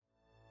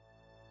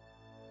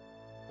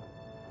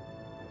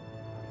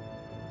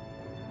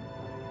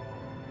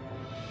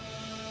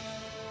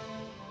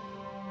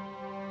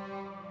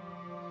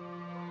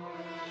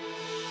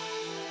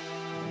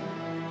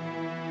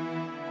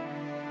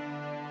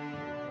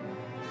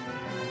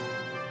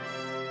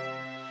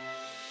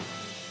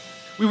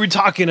We were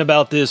talking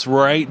about this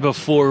right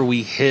before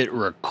we hit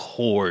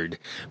record,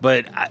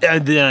 but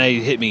then it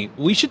hit me.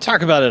 We should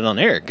talk about it on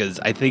air because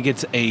I think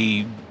it's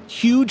a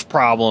huge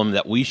problem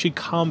that we should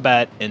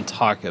combat and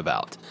talk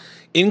about.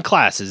 In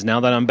classes, now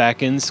that I'm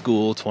back in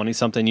school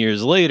 20-something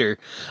years later,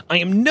 I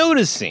am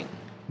noticing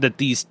that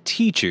these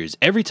teachers,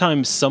 every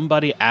time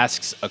somebody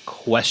asks a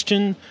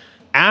question,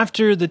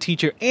 after the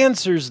teacher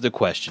answers the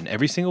question,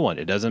 every single one,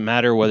 it doesn't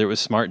matter whether it was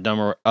smart,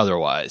 dumb, or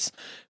otherwise,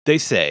 they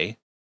say,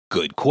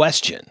 good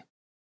question.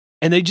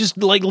 And they just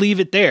like leave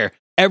it there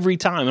every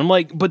time. I'm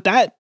like, but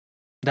that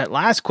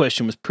last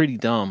question was pretty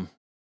dumb.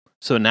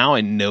 So now I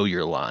know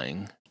you're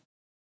lying.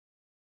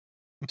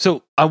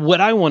 So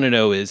what I want to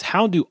know is,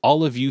 how do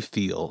all of you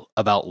feel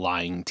about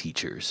lying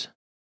teachers?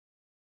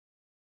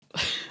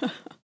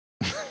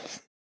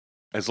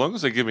 As long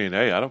as they give me an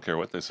A, I don't care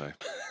what they say.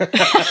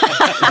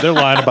 They're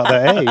lying about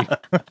the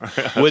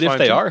A. What if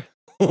they are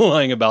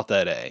lying about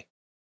that A?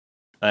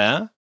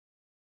 Yeah?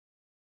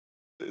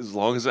 As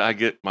long as I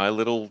get my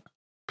little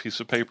piece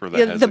of paper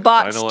that has the a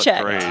box final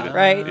checked, grade.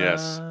 right?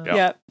 Yes.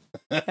 Yep.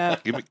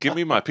 Yep. Give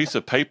me my piece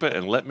of paper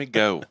and let me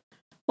go.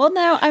 Well,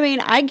 no, I mean,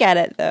 I get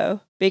it, though,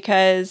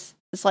 because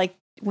it's like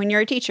when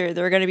you're a teacher,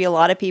 there are going to be a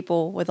lot of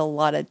people with a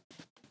lot of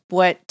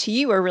what to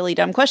you are really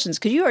dumb questions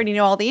because you already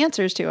know all the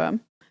answers to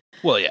them.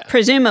 Well, yeah.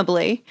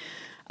 Presumably.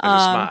 And they're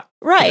smart.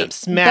 Right. Yeah,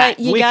 smat.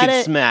 But you Wicked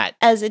gotta, smat.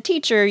 as a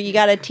teacher, you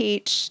got to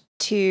teach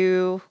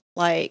to,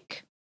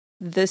 like,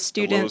 the The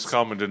students. lowest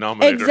common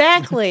denominator.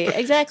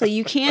 Exactly.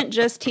 You can't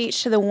just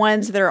teach to the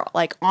ones that are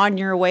like on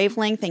your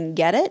wavelength and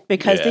get it,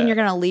 because then Yeah. you're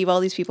going to leave all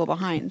these people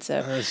behind.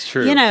 So That's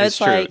true. You know, it's it's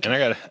true. like- And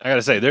I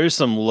gotta say, there's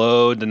some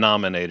low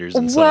denominators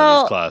in some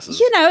of these classes.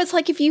 you know, it's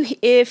like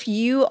if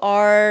you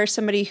are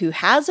somebody who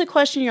has a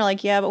question, you're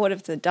like, yeah, but what if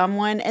it's a dumb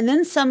one? And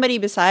then somebody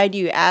beside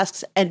you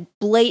asks a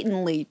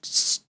blatantly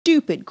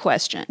stupid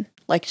question,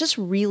 like just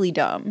really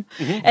dumb.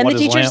 And What the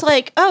is teacher's lamp?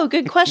 like, oh,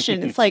 good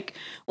question. It's like,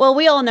 well,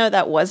 we all know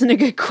that wasn't a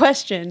good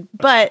question,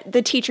 but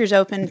the teacher's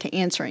open to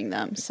answering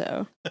them.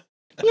 So,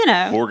 you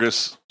know.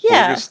 Borges,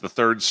 Yeah. the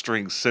third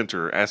string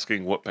center,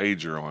 asking what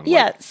page you're on.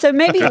 Yeah, Like, so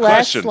maybe good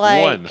less question,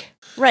 like one.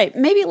 right,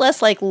 maybe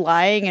less like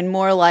lying and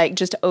more like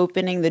just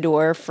opening the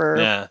door for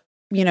Yeah.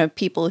 you know,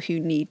 people who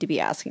need to be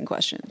asking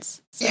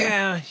questions. So,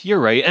 Yeah, you're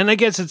right. And I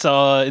guess it's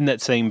in that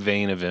same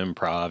vein of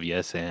improv,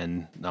 yes,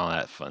 and all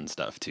that fun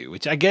stuff too,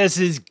 which I guess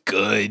is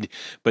good,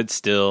 but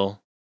still,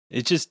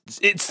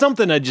 it's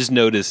something I just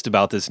noticed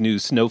about this new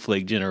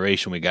snowflake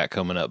generation we got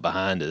coming up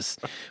behind us,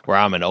 where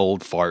I'm an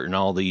old fart and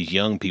all these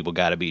young people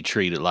got to be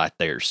treated like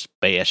they're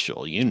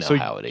special. You know So-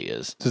 how it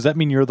is. Does that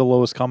mean you're the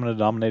lowest common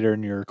denominator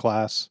in your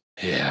class?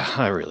 Yeah,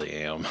 I really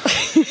am.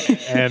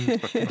 And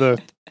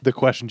the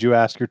questions you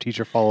ask, your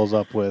teacher follows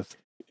up with,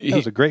 that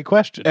was a great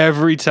question.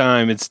 Every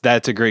time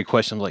that's a great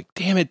question. I'm like,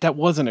 damn it, that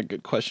wasn't a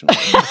good question.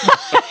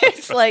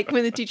 it's like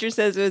when the teacher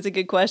says it was a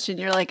good question,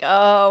 you're like,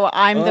 oh,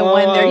 I'm the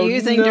one they're Oh,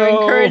 using to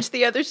no. encourage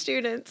the other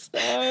students.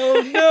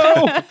 Oh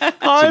no,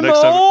 I'm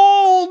next time-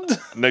 old.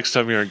 Next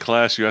time you're in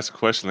class, you ask a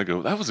question, they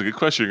go, that was a good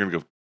question. You're going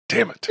to go,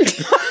 damn it.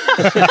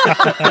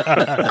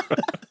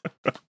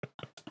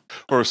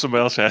 Or if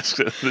somebody else asks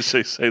it, they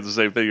say the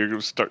same thing, you're going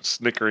to start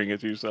snickering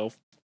at yourself.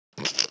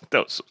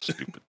 That was so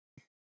stupid.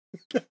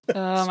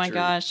 Oh my true.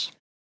 gosh.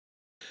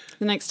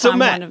 The next So, time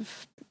Matt- one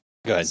of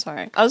Go ahead.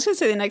 Sorry. I was going to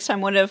say the next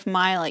time one of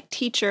my like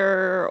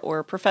teacher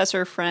or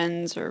professor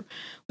friends or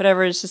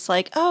whatever is just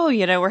like, oh,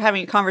 you know, we're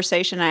having a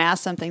conversation. I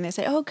ask something. They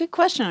say, oh, good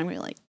question. I'm really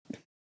like,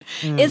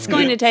 it's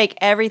going to take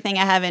everything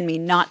I have in me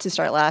not to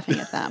start laughing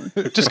at them.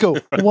 Just go,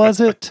 was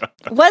it?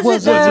 Was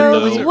Was it it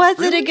though? though? Was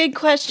it a good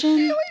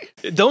question?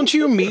 Don't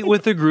you meet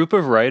with a group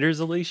of writers,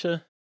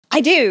 Alicia?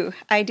 I do.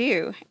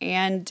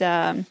 And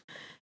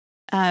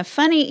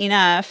funny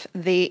enough,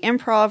 the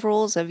improv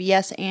rules of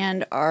yes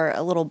and are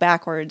a little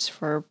backwards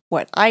for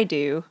what I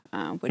do,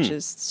 which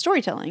is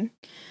storytelling.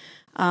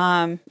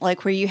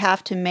 Like where you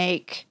have to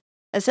make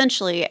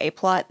essentially a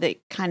plot that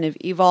kind of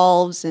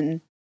evolves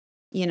and,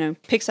 you know,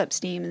 picks up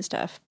steam and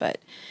stuff. But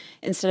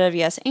instead of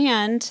yes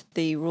and,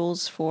 the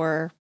rules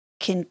for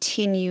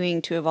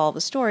continuing to evolve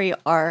a story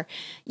are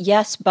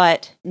yes,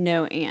 but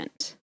no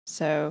and.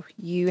 So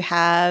you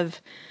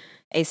have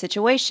a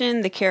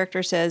situation, the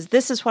character says,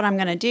 this is what I'm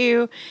going to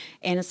do.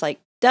 And it's like,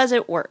 does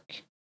it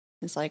work?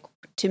 It's like,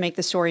 to make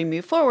the story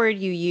move forward,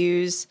 you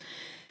use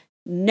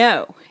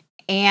no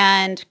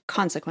and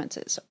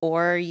consequences,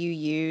 or you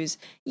use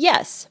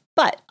yes,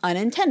 but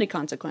unintended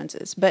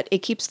consequences. But it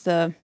keeps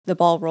the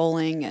ball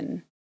rolling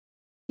and,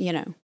 you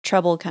know,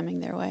 trouble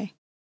coming their way.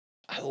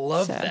 I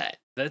love So- that.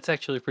 That's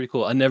actually pretty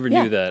cool. I never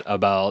Yeah. knew that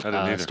about I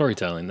didn't either.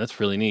 storytelling. That's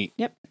really neat.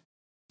 Yep.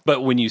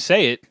 But when you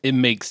say it, it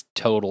makes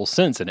total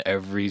sense in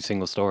every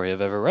single story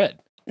I've ever read.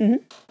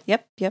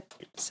 Yep.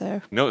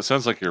 So, No, it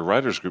sounds like your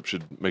writers group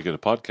should make it a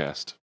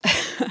podcast.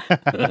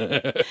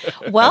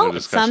 well,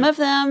 discussion. some of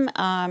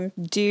them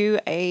do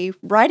a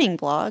writing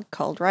blog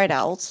called Write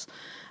Owls.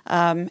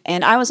 And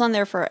I was on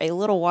there for a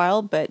little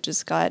while, but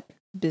just got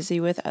busy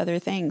with other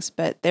things.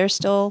 But they're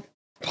still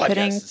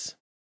putting, Podcasts.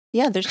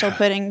 they're still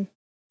putting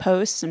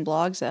posts and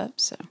blogs up.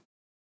 So,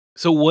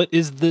 So what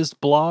is this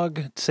blog?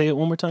 Say it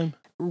one more time.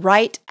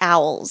 Right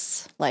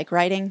owls, like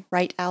writing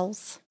right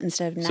owls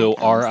instead of night So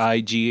owls.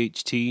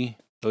 RIGHTOWO.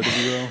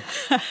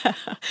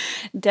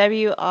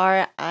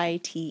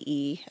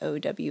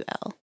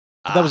 WRITEOWL.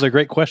 That was a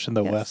great question,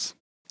 though, Yes. Wes.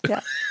 Yeah.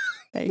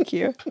 Thank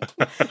you.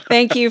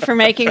 Thank you for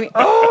making me.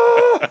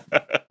 Yeah.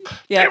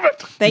 Damn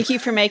it! Thank you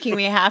for making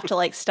me have to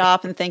like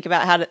stop and think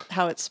about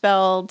how it's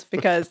spelled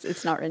because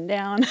it's not written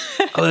down.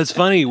 Oh, that's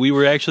funny. We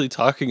were actually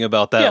talking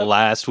about that Yeah.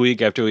 last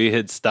week after we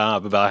hit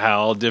stop about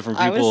how different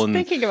I people was and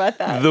thinking about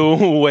that. the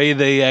way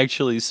they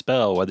actually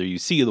spell, whether you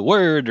see the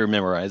word or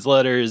memorize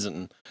letters.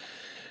 And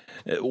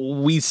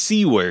we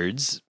see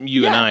words.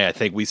 You and Yeah. I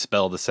think we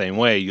spell the same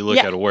way. You look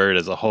Yeah. at a word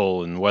as a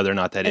whole and whether or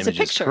not that As a image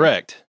is picture.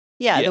 correct.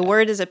 Yeah, Yeah. the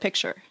word is a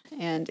picture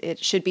and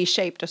it should be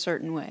shaped a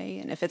certain way.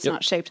 And if it's Yep.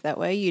 not shaped that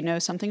way, you know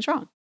something's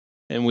wrong.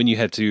 And when you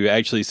have to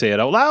actually say it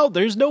out loud,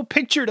 there's no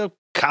picture to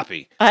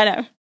copy. I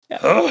know.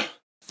 Ugh.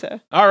 So,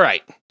 All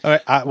right. All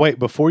right, wait,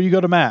 before you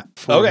go to Matt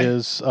for Okay.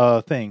 his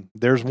thing,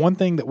 there's one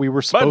thing that we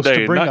were supposed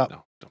Monday to bring night. up.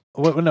 No,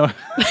 don't. No,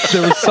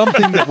 there was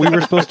something that we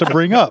were supposed to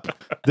bring up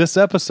this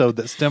episode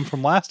that stemmed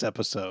from last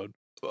episode.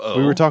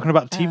 We were talking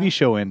about TV Oh.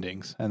 show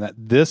endings, and that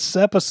this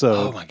Oh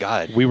episode, my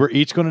God. we were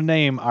each going to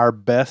name our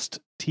best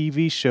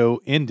TV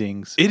show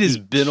endings. It has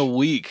each. been a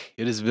week.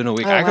 It has been a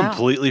week. Oh, I wow.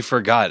 completely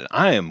forgot.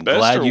 I am Best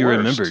glad or you worst?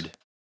 remembered.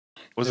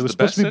 Was It it was the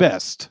supposed to be ending?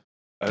 best.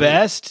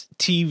 Best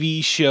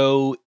TV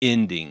show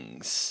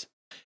endings.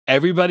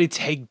 Everybody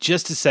take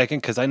just a second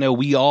because I know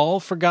we all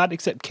forgot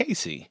except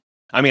Casey.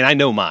 I mean, I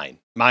know mine.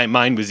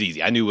 Mine was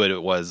easy. I knew what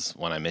it was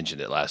when I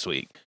mentioned it last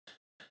week.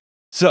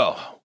 So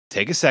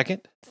take a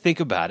second, think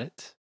about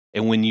it.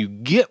 And when you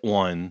get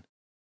one,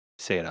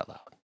 say it out loud.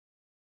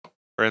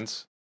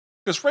 Friends.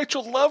 Because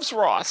Rachel loves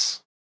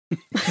Ross.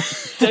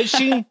 Does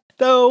she,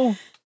 though?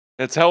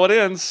 That's how it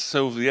ends.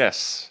 So,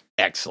 yes.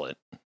 Excellent.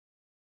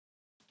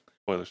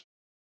 Spoilers.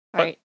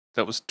 all right.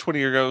 That was 20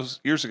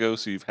 years ago,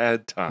 so you've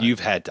had time. You've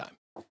had time.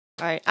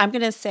 All right. I'm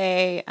going to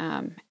say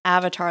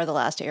Avatar The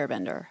Last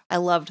Airbender. I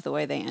loved the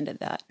way they ended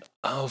that.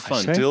 Oh,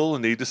 fun. Okay. Still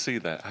need to see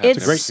that. I have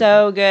It's to-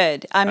 so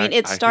good. I mean, I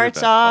it hear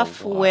starts that a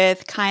off lot.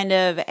 with kind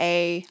of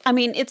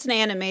it's an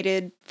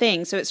animated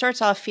thing. So it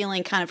starts off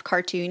feeling kind of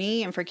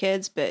cartoony and for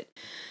kids, but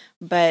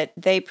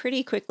they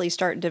pretty quickly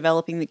start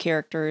developing the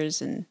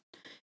characters and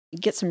you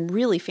get some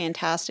really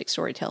fantastic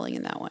storytelling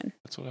in that one.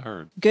 That's what I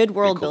heard. Good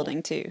world cool.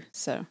 building too.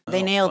 So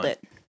they Oh, nailed fun.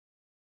 it.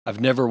 I've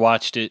never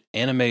watched it.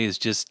 Anime is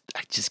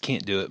I just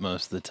can't do it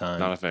most of the time.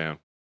 Not a fan.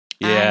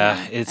 Yeah,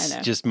 I know, it's I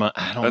know. just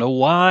I don't know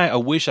why. I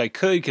wish I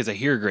could because I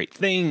hear great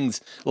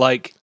things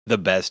like the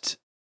best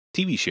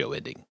TV show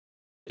ending,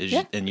 is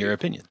Yeah. in your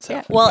opinion. So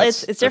Yeah. Well,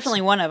 That's- it's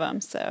definitely one of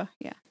them. So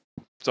yeah.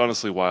 It's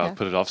honestly why I Yeah.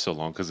 put it off so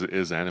long because it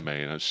is anime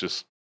and it's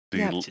just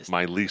Yeah.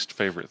 my least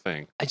favorite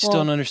thing. I just Well-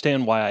 don't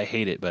understand why I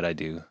hate it, but I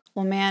do.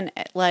 Well, man,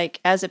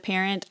 like as a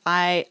parent,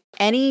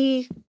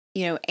 any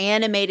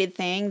animated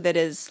thing that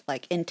is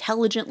like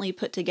intelligently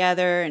put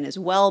together and is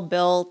well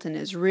built and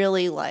is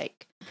really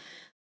like,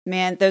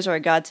 man, those are a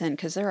godsend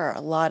because there are a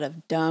lot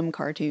of dumb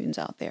cartoons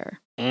out there.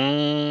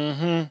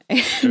 Mm-hmm.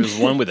 There's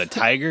one with a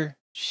tiger.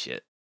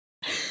 Shit.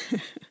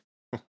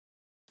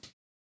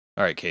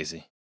 All right,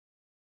 Casey.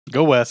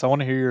 Go, Wes. I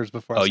want to hear yours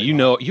before. I Oh, say you mine.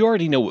 know, you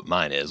already know what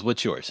mine is.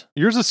 What's yours?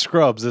 Yours is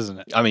Scrubs, isn't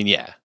it? I mean,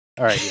 yeah.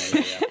 All right.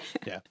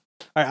 Yeah.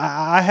 All right,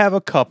 I have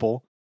a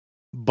couple,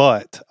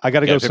 but I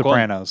got to go Gotta pick one.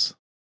 Sopranos.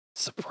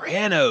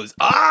 Sopranos.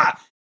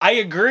 Ah, I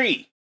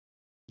agree.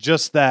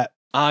 Just that.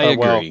 I Oh,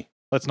 well. agree.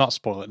 Let's not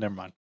spoil it. Never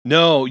mind.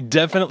 No,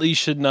 definitely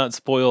should not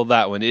spoil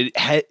that one.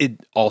 It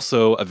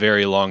also a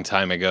very long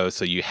time ago,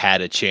 so you had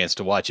a chance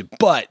to watch it.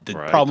 But the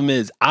Right. problem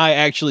is, I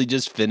actually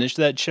just finished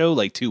that show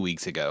like 2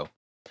 weeks ago.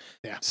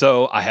 Yeah.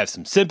 So I have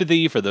some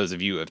sympathy for those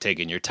of you who have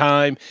taken your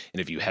time,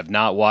 and if you have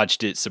not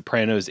watched it,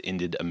 Sopranos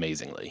ended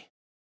amazingly.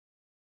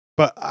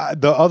 But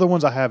the other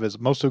ones I have is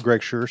most of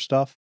Greg Sure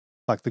stuff,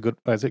 like the good.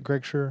 Is it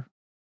Greg Sure?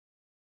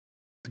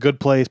 The Good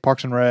Place,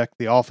 Parks and Rec,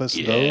 The Office.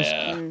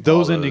 Yeah,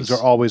 Those all endings those.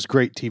 are always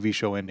great TV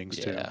show endings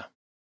too. Yeah.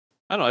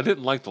 I don't know. I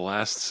didn't like the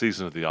last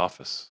season of The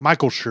Office.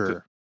 Michael Schur.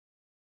 'Cause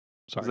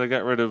Sorry. they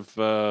got rid of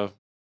Scott.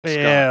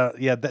 Yeah.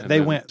 And They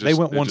then went just-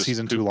 one it just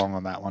season too pooped. long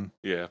on that one.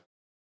 Yeah.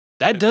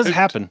 That does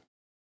happen.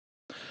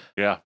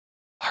 Yeah.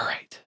 All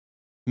right.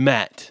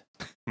 Matt,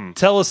 Hmm.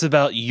 tell us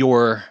about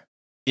your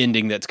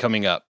ending that's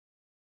coming up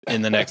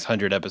in the next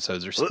 100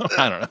 episodes or so.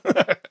 I don't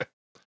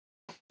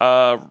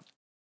know.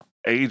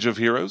 Age of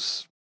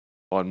Heroes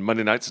on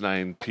Monday nights,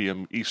 9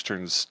 p.m.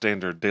 Eastern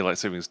Standard Daylight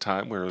Savings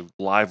Time. We're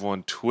live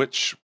on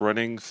Twitch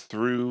running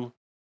through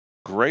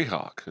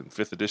Greyhawk in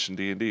 5th edition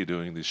D&D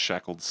doing the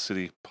Shackled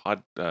City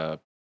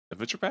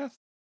Adventure Path.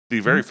 The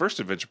very first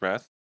adventure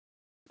path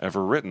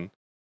ever written.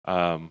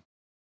 And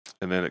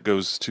then it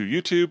goes to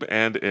YouTube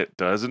and it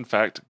does in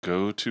fact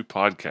go to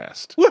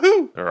podcast.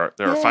 Woohoo!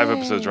 There are 5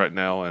 episodes Yay. right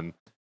now, and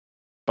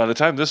by the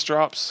time this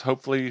drops,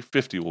 hopefully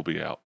 50 will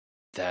be out.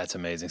 That's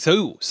amazing.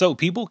 So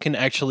people can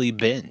actually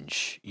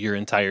binge your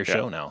entire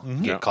show now,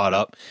 Mhm. get Yeah. caught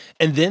up,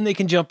 and then they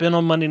can jump in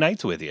on Monday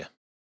nights with you.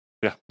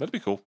 Yeah, that'd be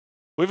cool.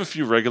 We have a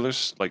few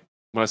regulars like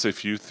when I say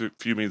few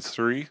means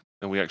 3,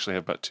 and we actually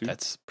have about 2.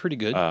 That's pretty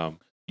good. But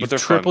You've they're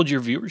tripled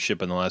your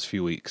viewership in the last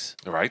few weeks.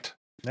 fun, right?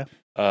 Yeah.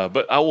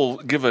 But I will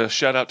give a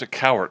shout out to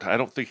Cowart. I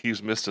don't think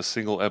he's missed a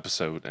single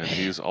episode, and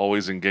he's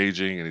always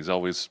engaging, and he's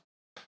always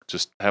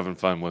just having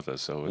fun with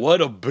us. So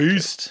What a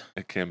beast!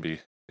 it can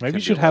be. Maybe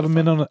you should have him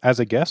in as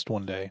a guest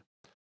one day.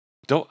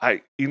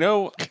 I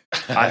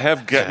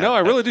have no, I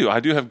really do. I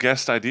do have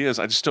guest ideas.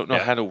 I just don't know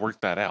Yeah. how to work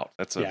that out.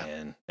 That's a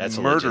Man, that's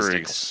a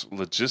murdering logistics.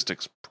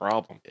 logistics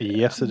problem.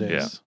 Yes, it is.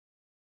 Yeah.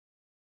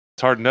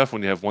 It's hard enough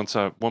when you have one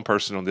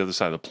person on the other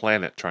side of the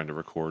planet trying to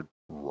record.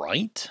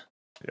 Right?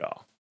 Yeah,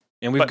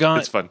 And we've but got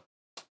it's fun.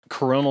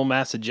 coronal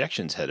mass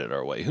ejections headed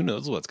our way. Who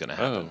knows what's going to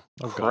happen?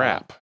 Oh, Oh, God.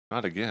 crap!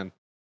 Not again.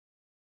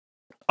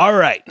 All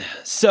right.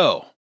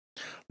 So,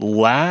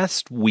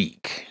 last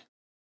week,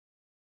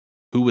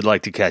 who would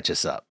like to catch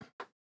us up?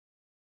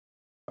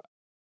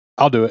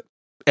 I'll do it.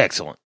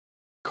 Excellent.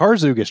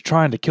 Karzug is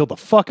trying to kill the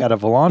fuck out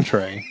of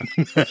Volantre.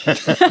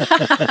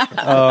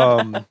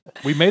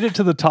 We made it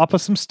to the top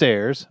of some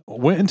stairs,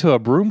 went into a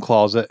broom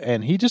closet,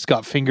 and he just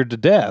got fingered to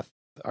death.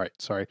 All right,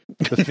 sorry.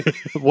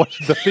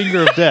 What's the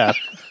finger of death?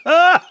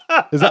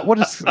 Is that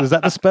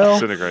the spell?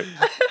 Disintegrate.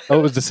 Oh,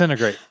 it was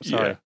disintegrate.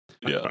 Sorry.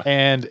 Yeah.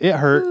 And it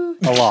hurt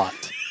a lot.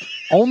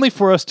 Only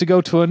for us to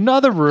go to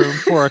another room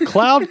for a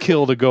cloud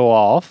kill to go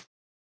off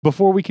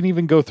before we can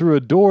even go through a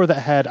door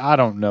that had, I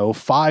don't know,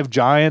 5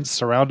 giants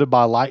surrounded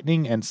by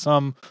lightning and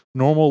some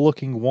normal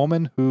looking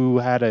woman who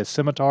had a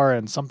scimitar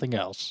and something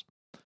else.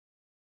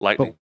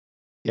 Lightning.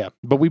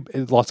 But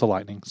lots of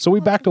lightning. So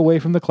we backed away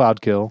from the cloud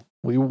kill.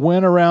 We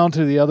went around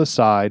to the other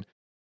side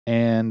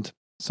and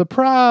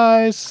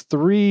surprise,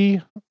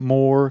 3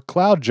 more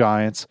cloud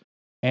giants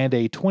and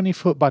a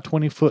 20-foot by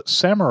 20-foot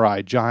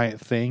samurai giant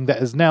thing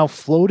that is now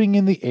floating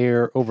in the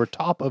air over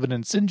top of an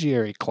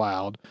incendiary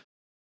cloud,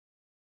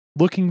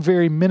 looking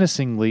very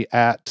menacingly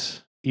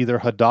at either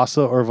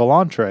Hadassah or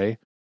Volantre,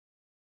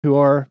 who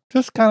are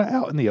just kind of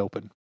out in the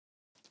open.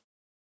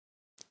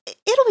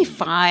 It'll be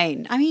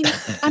fine. I mean,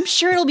 I'm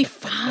sure it'll be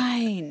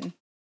fine.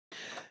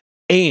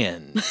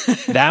 And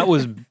that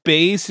was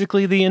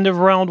basically the end of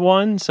round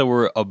 1. So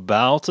we're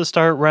about to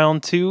start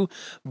round 2.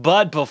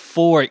 But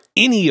before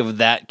any of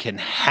that can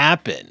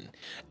happen,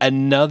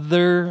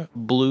 another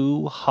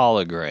blue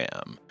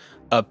hologram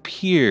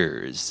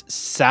appears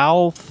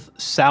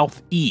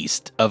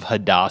southeast of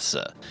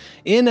Hadassah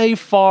in a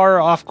far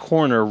off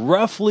corner,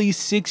 roughly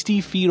 60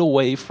 feet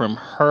away from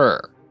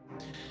her.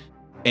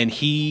 And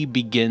he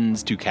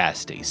begins to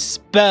cast a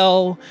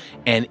spell,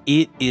 and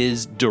it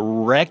is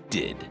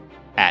directed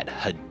at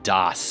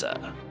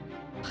Hadassah.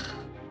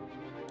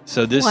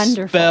 So this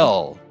Wonderful.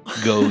 spell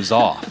goes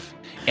off,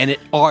 and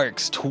it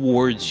arcs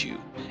towards you.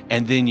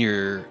 And then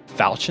your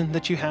falchion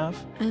that you have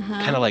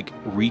kind of like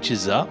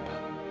reaches up,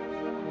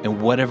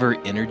 and whatever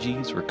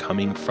energies were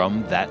coming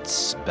from that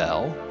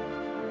spell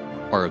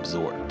are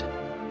absorbed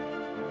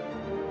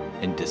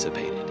and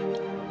dissipated.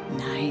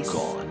 Nice.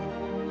 Gone.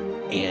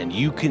 And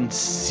you can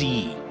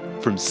see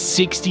from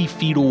 60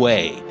 feet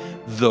away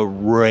the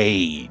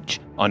rage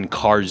on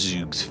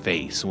Karzug's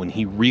face when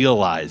he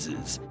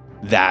realizes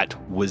that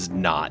was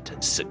not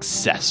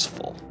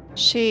successful.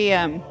 She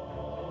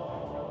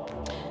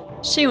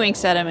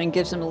winks at him and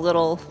gives him a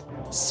little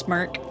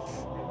smirk.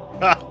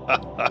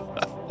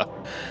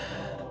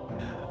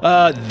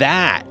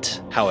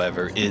 That,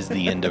 however, is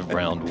the end of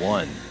round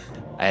 1.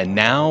 And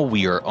now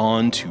we are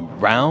on to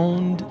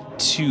round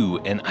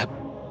 2. And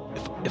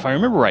if I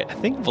remember right, I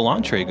think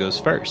Volantre goes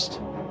first.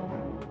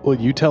 Well,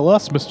 you tell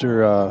us,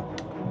 Mr.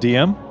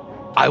 DM.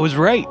 I was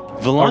right.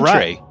 Volantre,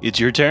 right. It's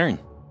your turn.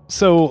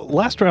 So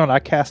last round I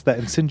cast that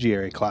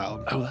incendiary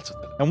cloud. Oh, that's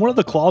what And one of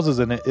the clauses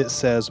in it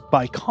says,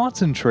 by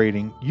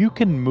concentrating, you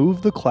can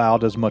move the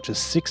cloud as much as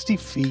 60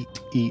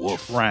 feet each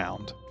Woof.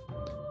 round.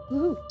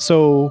 Ooh.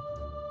 So,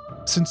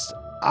 since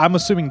I'm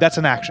assuming that's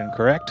an action,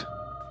 correct?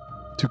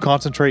 To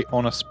concentrate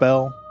on a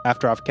spell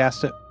after I've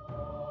cast it?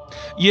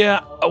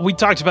 Yeah, we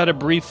talked about it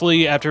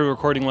briefly after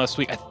recording last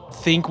week. I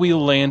think we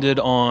landed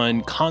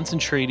on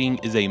concentrating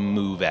is a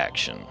move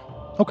action.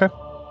 Okay.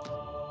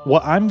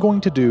 What I'm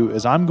going to do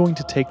is I'm going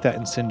to take that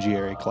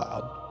incendiary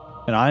cloud,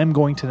 and I am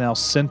going to now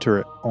center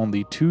it on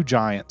the 2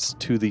 giants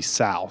to the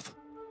south,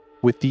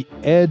 with the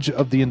edge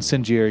of the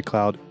incendiary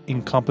cloud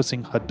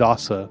encompassing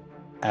Hadassah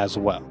as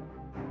well.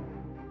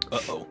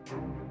 Uh-oh.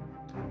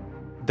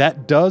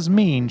 That does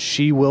mean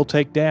she will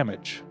take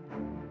damage.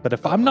 But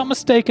if I'm not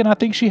mistaken, I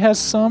think she has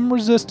some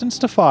resistance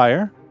to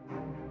fire.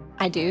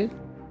 I do.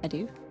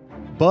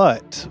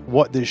 But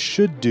what this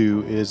should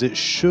do is it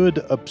should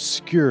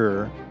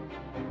obscure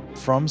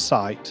from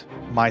sight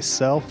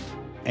myself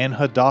and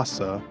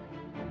Hadassah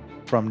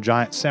from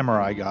Giant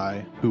Samurai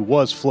Guy, who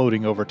was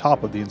floating over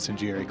top of the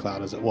incendiary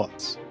cloud as it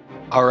was.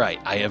 All right,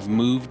 I have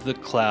moved the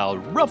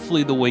cloud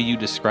roughly the way you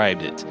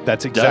described it.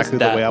 That's exactly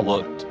the Does way I that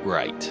want look it.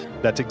 right?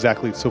 That's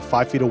exactly, so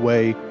 5 feet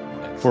away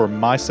for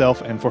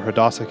myself and for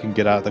Hadassah can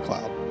get out of the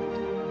cloud.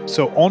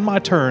 So on my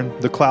turn,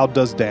 the cloud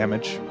does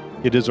damage.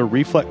 It is a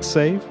reflex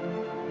save.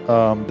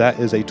 That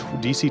is a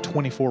DC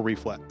 24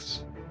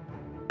 reflex.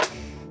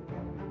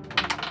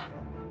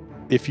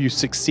 If you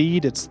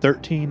succeed, it's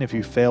 13. If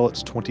you fail,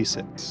 it's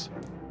 26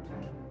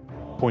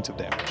 points of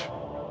damage.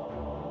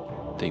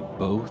 They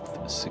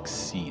both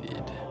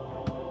succeeded.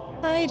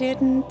 I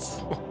didn't.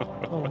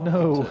 Oh,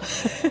 no.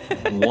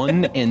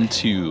 1 and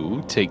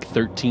 2 take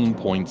 13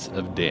 points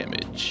of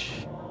damage.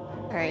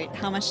 All right.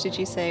 How much did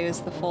you say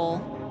was the full?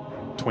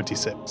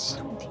 26.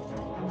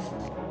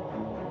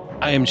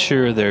 I am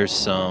sure there's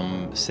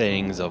some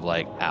sayings of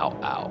like, ow,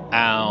 ow,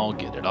 ow,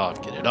 get it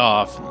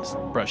off, and this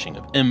brushing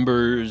of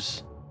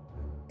embers.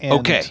 And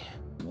Okay.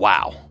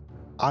 Wow.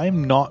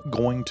 I'm not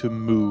going to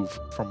move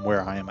from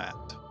where I am at.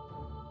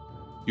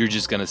 You're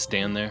just going to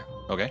stand there?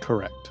 Okay.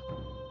 Correct.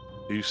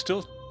 You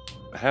still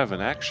have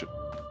an action,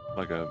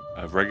 like a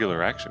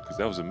regular action, because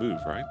that was a move,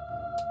 right?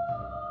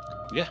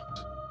 Yeah.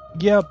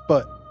 Yeah,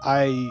 but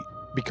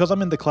because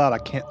I'm in the cloud, I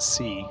can't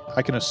see.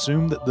 I can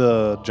assume that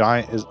the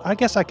giant is. I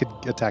guess I could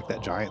attack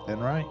that giant then,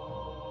 right?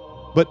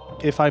 But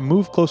if I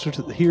move closer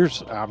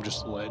to I'm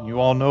just letting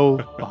you all know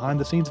behind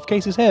the scenes of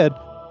Casey's head.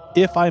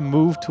 If I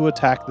move to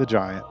attack the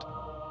giant,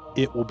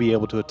 it will be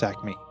able to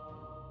attack me.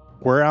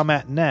 Where I'm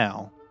at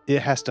now,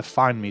 it has to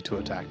find me to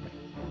attack me.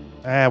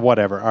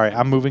 Whatever. All right,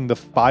 I'm moving the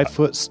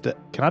 5-foot step.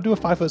 Can I do a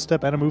 5-foot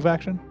step and a move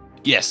action?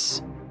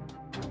 Yes.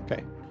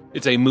 Okay.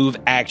 It's a move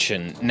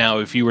action. Now,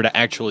 if you were to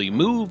actually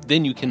move,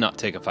 then you cannot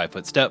take a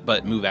 5-foot step,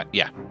 but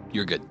yeah,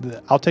 you're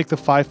good. I'll take the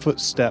 5-foot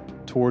step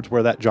towards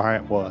where that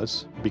giant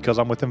was. Because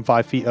I'm within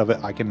 5 feet of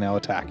it, I can now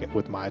attack it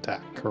with my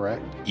attack,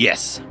 correct?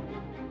 Yes.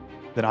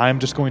 Then I am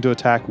just going to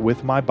attack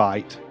with my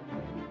bite.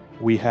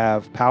 We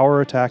have power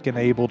attack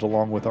enabled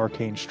along with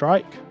arcane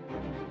strike.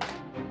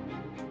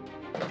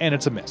 And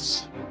it's a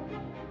miss.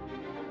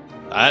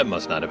 That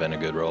must not have been a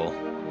good roll.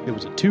 It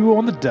was a 2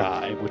 on the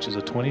die, which is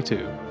a 22.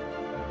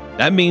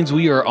 That means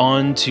we are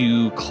on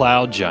to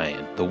Cloud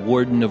Giant, the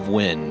Warden of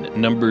Wind,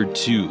 number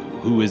 2,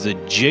 who is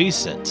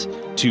adjacent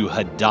to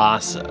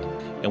Hadassah.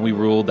 And we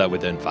ruled that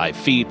within 5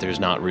 feet, there's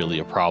not really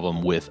a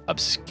problem with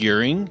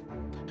obscuring.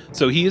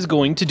 So he is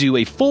going to do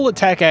a full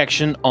attack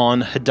action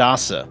on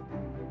Hadassah.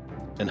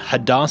 And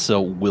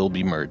Hadassah will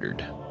be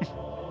murdered.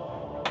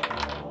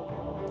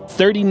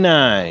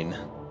 39.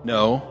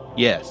 No.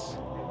 Yes.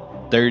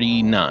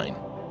 39.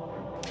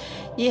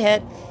 You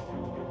hit.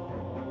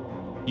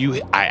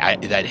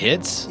 That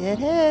hits? It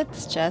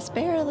hits. Just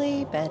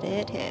barely, but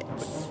it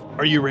hits.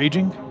 Are you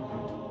raging?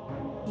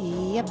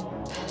 Yep.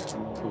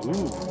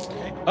 Ooh.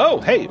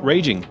 Oh, hey,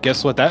 raging.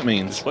 Guess what that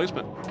means?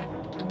 Displacement.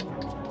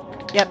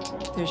 Yep.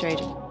 There's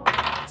raging.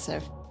 So,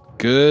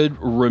 Good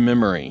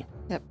rememory.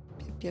 yep.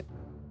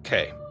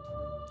 Okay.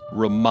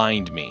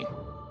 Remind me.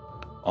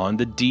 On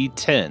the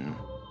D10,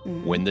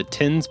 Mhm. when the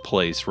tens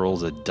place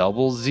rolls a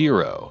double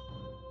 0,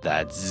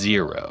 that's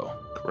 0.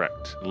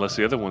 Correct. Unless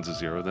the other one's a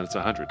 0, then it's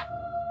 100.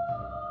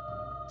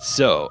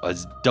 So a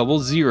double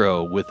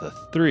 0 with a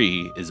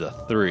 3 is a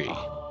 3.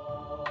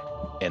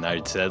 And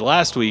I said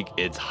last week,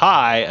 it's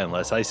high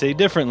unless I say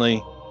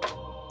differently.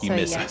 He So,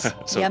 misses. yes.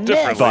 So You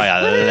differently. missed. By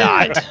a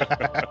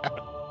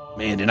lot.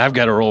 Man, and I've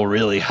got to roll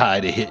really high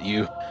to hit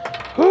you.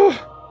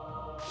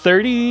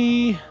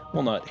 30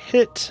 will not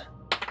hit.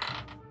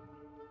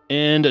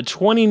 And a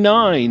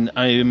 29,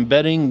 I am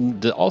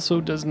betting,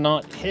 also does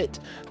not hit.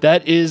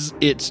 That is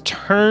its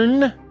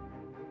turn.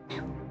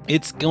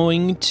 It's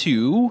going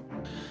to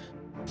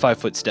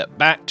 5-foot step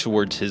back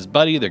towards his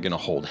buddy. They're going to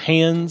hold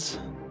hands.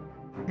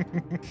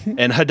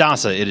 And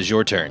Hadassah, it is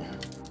your turn.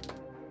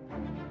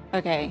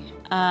 Okay.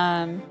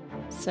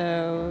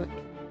 So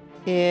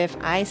if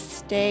I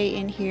stay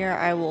in here,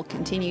 I will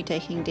continue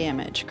taking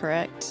damage,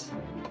 correct?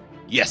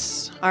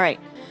 Yes. All right.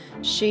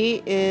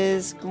 She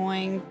is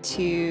going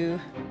to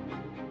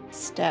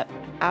step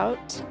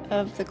out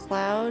of the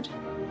cloud.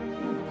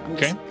 I'm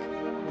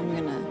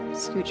going to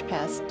scooch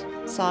past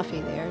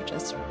Safi there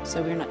just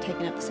so we're not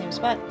taking up the same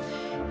spot.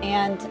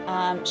 And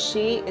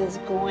she is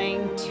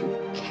going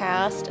to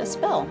cast a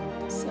spell.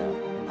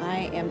 So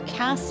I am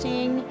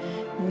casting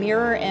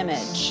Mirror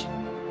Image.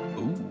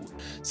 Ooh.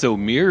 So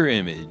mirror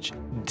image,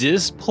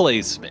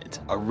 displacement,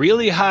 a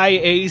really high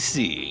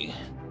AC.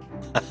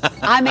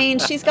 I mean,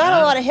 she's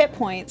got a lot of hit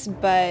points,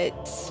 but,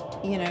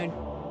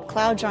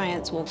 cloud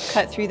giants will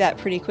cut through that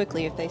pretty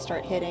quickly if they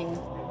start hitting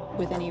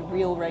with any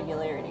real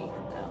regularity.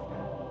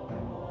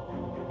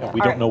 So. And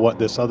we don't know what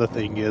this other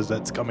thing is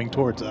that's coming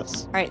towards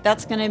us. All right,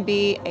 that's going to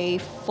be a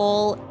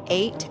full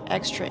 8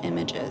 extra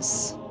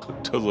images.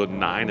 Total of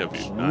 9 of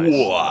you.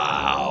 Nice.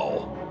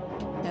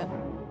 Wow. Yep.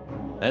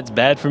 That's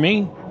bad for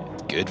me.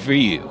 It's good for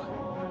you.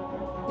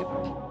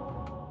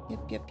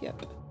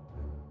 Yep.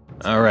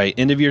 All right,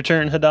 end of your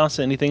turn,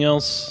 Hadassah. Anything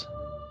else?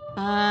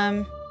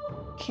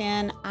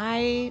 Can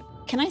I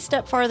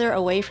step farther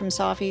away from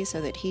Safi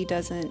so that he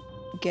doesn't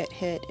get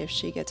hit if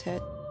she gets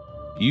hit?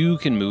 You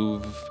can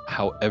move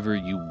however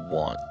you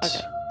want.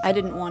 Okay. I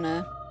didn't want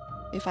to,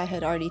 if I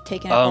had already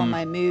taken up on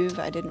my move,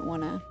 I didn't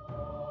want to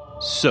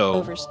So,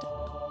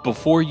 overstep.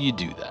 before you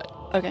do that,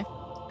 Okay.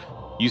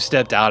 you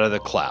stepped out of the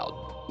cloud.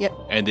 Yep.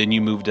 And then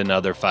you moved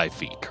another 5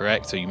 feet,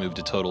 correct? So you moved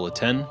a total of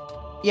 10?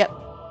 Yep.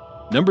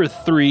 Number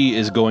 3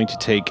 is going to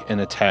take an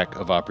attack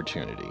of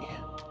opportunity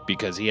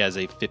because he has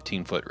a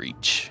 15-foot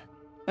reach.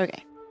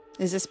 Okay.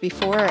 Is this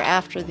before or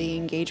after the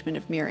engagement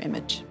of mirror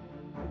image?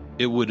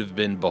 It would have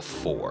been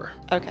before,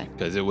 Okay.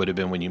 because it would have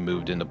been when you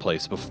moved into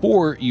place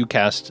before you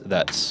cast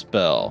that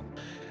spell.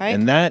 Right.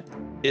 And that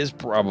is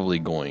probably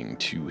going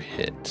to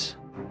hit.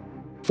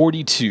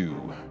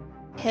 42.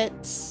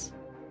 Hits.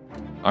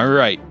 All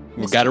right.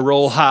 We got to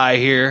roll high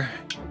here.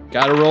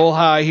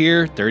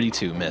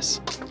 32, miss.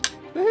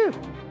 Woohoo.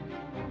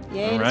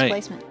 Yay, All right.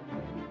 displacement.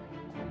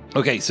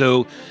 Okay,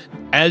 so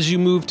as you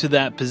move to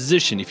that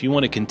position, if you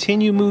want to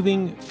continue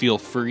moving, feel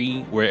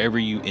free. Wherever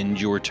you end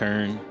your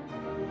turn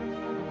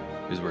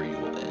is where you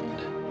will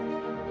end.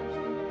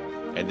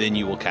 And then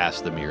you will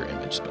cast the mirror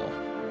image spell.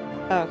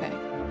 Okay.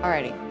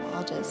 Alrighty. Well,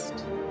 I'll just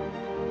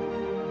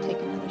take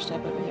another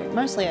step over here.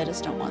 Mostly I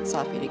just don't want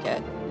Safi to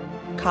get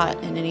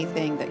caught in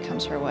anything that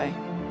comes her way.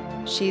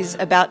 She's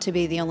about to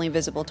be the only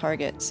visible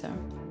target, so.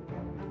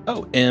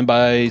 Oh, and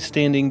by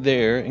standing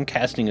there and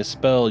casting a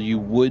spell, you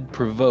would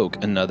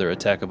provoke another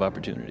attack of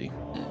opportunity.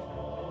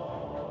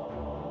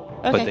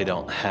 Okay. But they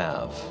don't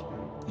have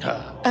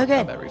Oh, good.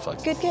 combat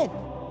reflexes. Good.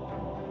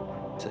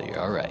 So you're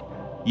all right.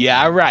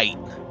 Yeah, all right.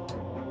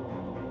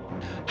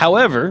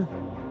 However,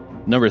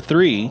 number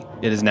 3,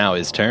 it is now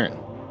his turn.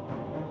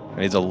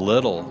 And he's a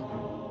little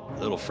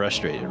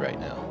frustrated right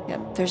now.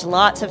 Yep. There's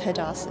lots of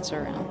Hadassahs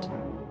around.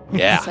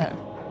 Yeah.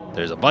 So,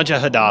 There's a bunch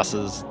of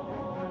Hadassahs.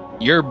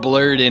 You're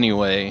blurred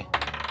anyway.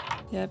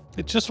 yep.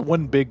 It's just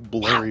one big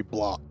blurry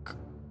block.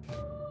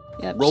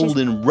 Yep.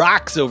 Rolling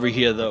rocks over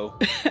here, though.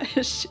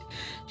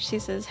 She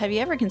says, "Have you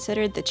ever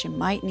considered that you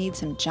might need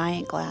some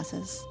giant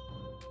glasses?"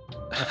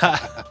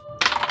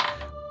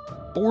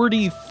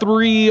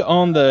 43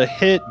 on the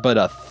hit, but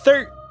a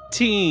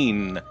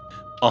 13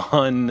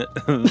 on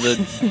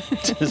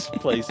the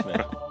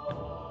displacement.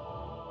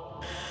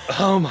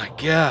 Oh my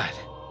god.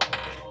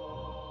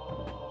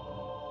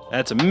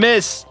 That's a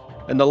miss.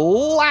 And the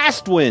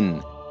last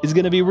one is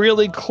going to be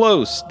really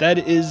close. That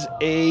is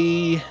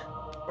a...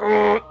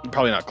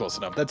 probably not close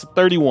enough. That's a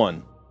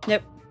 31.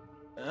 Yep.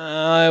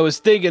 I was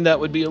thinking that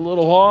would be a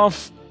little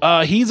off.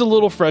 He's a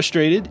little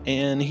frustrated,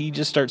 and he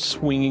just starts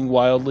swinging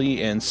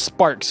wildly, and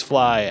sparks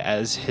fly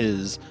as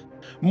his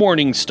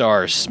morning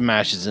star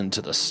smashes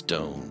into the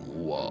stone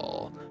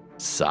wall.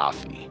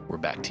 Safi, we're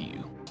back to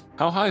you.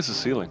 How high is the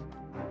ceiling?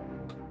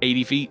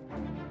 80 feet.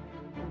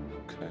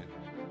 Okay.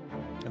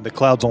 And the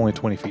cloud's only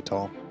 20 feet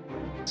tall.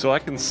 So I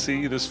can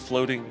see this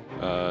floating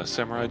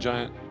samurai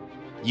giant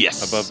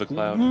Yes. above the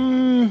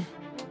cloud.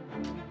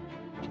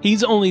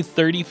 He's only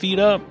 30 feet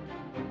up.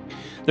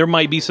 There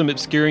might be some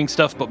obscuring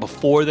stuff, but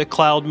before the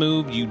cloud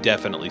moved, you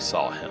definitely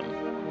saw him.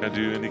 Can I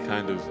do any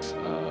kind of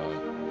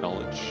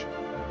knowledge?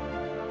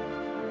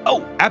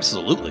 Oh,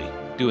 absolutely.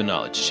 Do a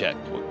knowledge check.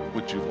 What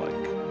would you like?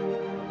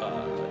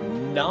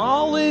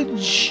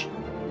 Knowledge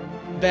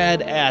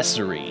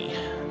badassery.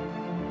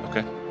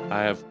 Okay.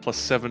 I have plus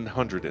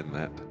 700 in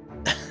that.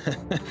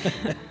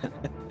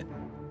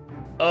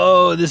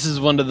 Oh, this is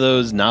one of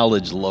those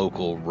knowledge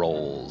local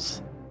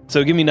rolls.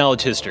 So give me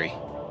knowledge history.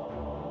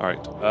 All right.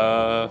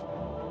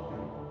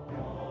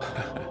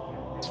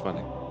 It's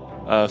funny.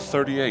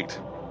 38.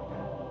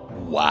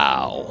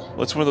 Wow.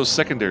 What's one of those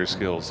secondary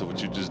skills that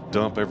would you just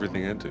dump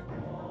everything into?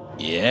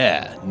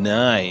 Yeah,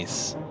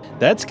 nice.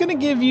 That's going to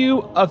give you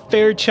a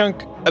fair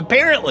chunk.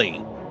 Apparently,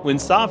 when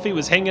Safi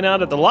was hanging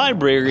out at the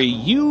library,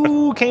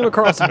 you came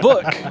across a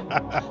book.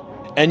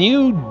 And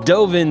you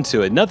dove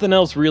into it. Nothing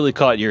else really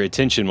caught your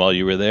attention while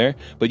you were there,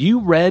 but you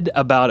read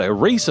about a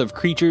race of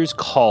creatures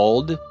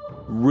called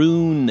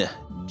rune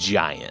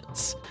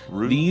giants.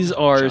 These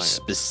are giants.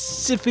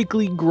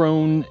 specifically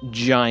grown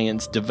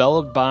giants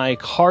developed by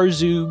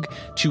Karzug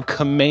to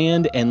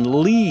command and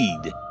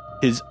lead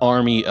his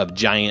army of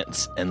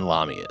giants and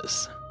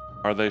lamias.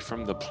 Are they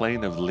from the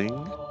plane of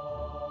Ling?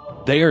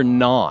 They are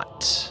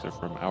not. They're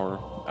from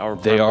our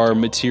They planet. are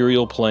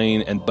material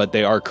plane, but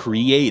they are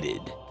created.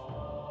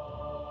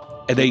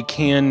 And they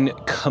can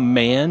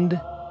command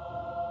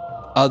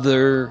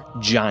other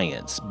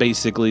giants,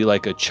 basically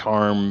like a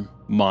charm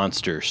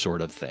monster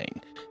sort of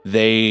thing.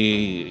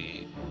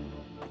 They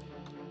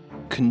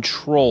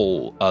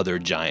control other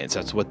giants.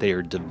 That's what they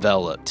are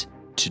developed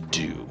to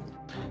do.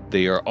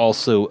 They are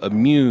also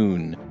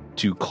immune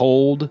to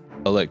cold,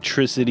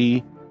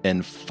 electricity,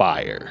 and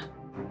fire.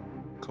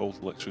 Cold,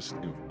 electricity,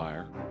 and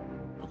fire.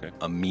 Okay.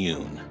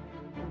 Immune.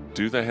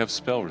 Do they have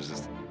spell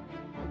resistance?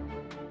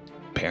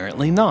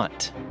 Apparently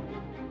not.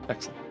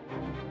 Excellent.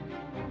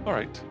 All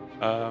right.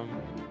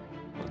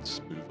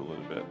 Let's move a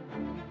little bit.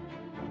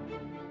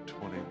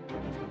 20,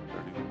 25,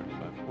 30,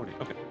 35, 40.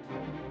 Okay.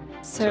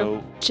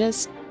 So,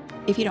 just,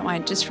 if you don't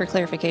mind, just for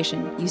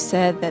clarification, you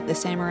said that the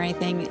samurai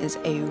thing is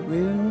a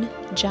rune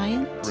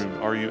giant? Rune,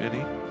 are you any?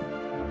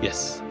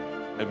 Yes.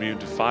 Immune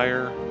to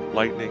fire,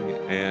 lightning,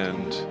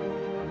 and...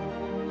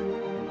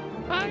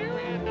 Fire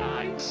and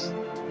ice.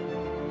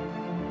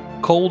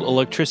 Cold,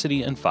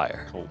 electricity, and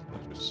fire. Cold,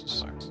 electricity,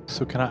 fire.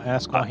 So can I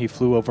ask why he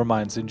flew over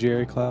my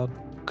incendiary cloud?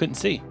 Couldn't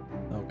see.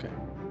 Okay.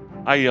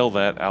 I yell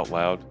that out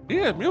loud.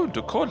 Yeah, immune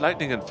to cold,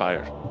 lightning, and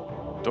fire.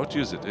 Don't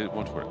use it. It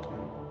won't work.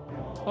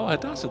 Oh,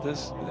 Hadassah,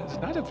 this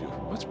night of you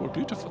much more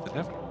beautiful than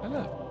ever. I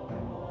love.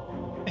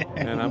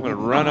 And I'm going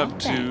to run up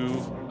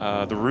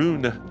to the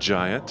rune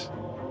giant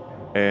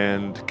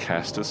and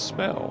cast a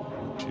spell.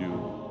 Would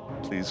you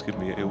please give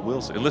me a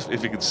will save?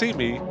 If you can see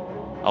me,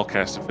 I'll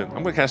cast I'm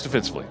going to cast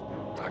defensively.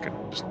 I can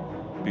just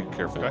be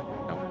careful. Okay.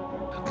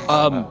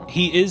 No.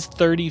 He is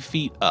 30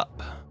 feet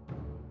up.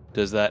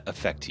 Does that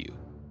affect you?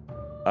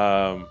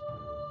 How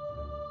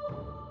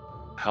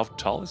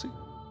tall is he?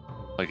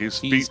 Like his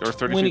He's feet are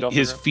 30 20 feet off the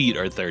His ground? feet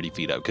are 30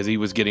 feet up because he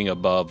was getting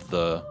above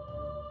the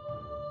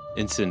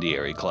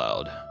incendiary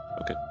cloud.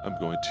 Okay, I'm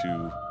going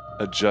to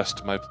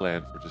adjust my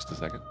plan for just a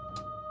second.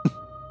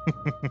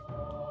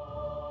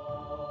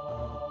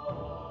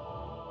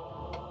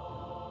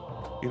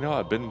 You know,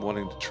 I've been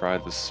wanting to try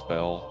this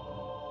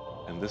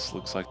spell, and this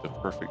looks like the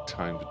perfect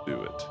time to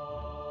do it.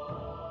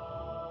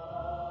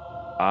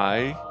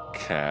 I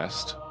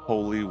cast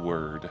Holy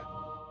Word,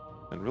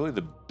 and really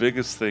the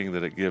biggest thing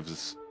that it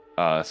gives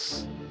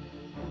us,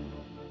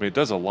 I mean, it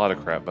does a lot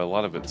of crap, but a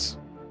lot of it's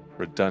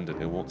redundant.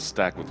 It won't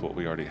stack with what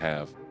we already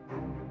have.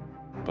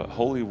 But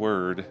Holy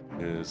Word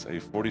is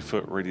a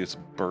 40-foot radius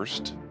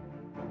burst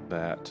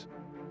that...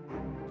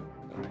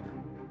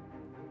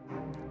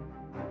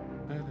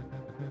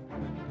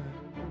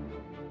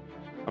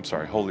 I'm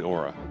sorry, Holy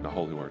Aura, not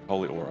Holy Word,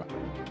 Holy Aura.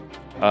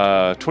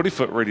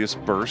 20-foot radius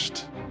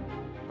burst.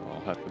 I'll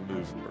have to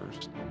move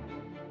first.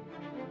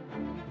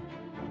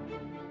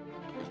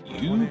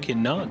 You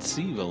cannot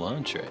see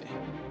Volantre.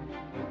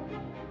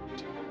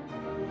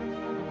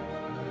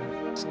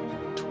 It's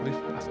 20.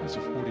 I think it's a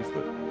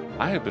 40-foot.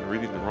 I have been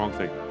reading the wrong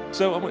thing.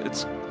 So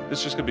it's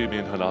just gonna be me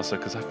and Hadassah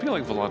because I feel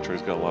like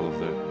Volantre's got a lot of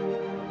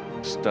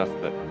the stuff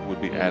that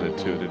would be added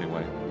to it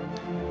anyway.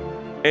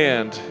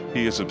 And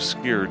he is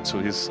obscured, so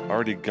he's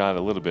already got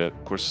a little bit.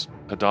 Of course,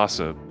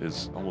 Hadassah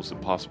is almost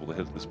impossible to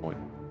hit at this point.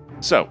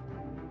 So,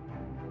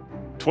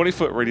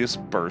 20-foot radius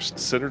burst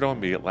centered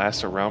on me. It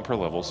lasts a round per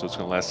level, so it's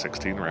going to last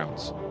 16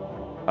 rounds.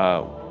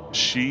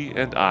 She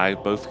and I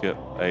both get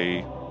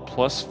a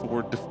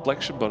 +4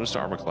 deflection bonus to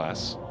armor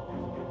class,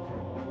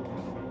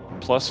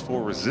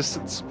 +4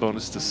 resistance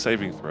bonus to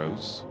saving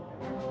throws,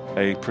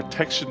 a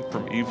protection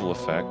from evil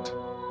effect,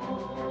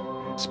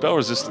 spell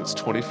resistance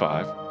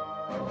 25,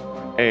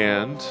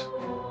 and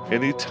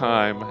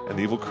anytime an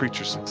evil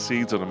creature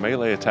succeeds on a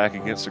melee attack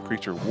against a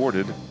creature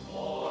warded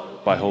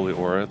by Holy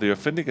Aura, the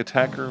offending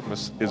attacker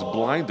is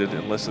blinded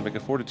unless they make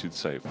a fortitude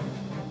save.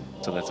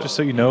 So that's Just it.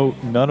 so you know,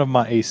 none of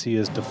my AC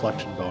is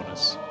deflection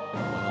bonus. You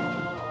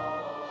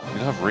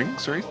don't have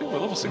rings or anything? We're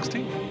level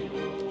 16.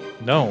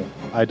 No,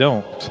 I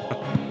don't.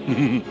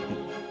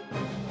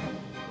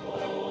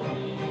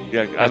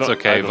 Yeah, That's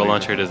okay. I don't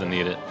Volantre either. doesn't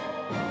need it.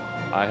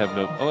 I have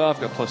no. Oh, I've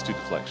got +2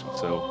 deflection,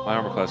 so my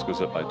armor class goes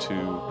up by 2.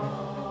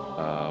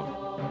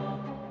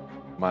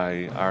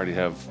 I already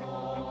have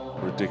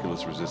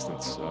ridiculous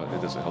resistance.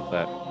 It doesn't help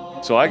that.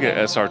 So I get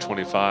SR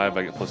 25.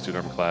 I get +2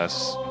 armor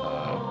class.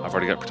 I've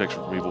already got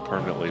protection from evil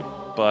permanently,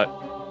 but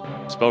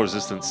spell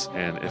resistance.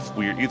 And if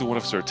either one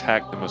of us are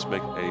attacked, they must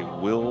make a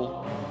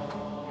will.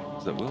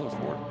 Is that will or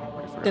fort?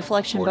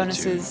 Deflection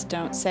Fortitude. bonuses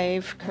don't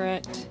save,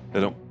 correct? They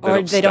don't.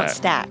 Or they don't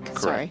stack. Correct,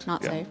 Sorry,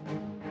 not yeah. save.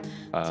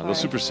 They'll Sorry.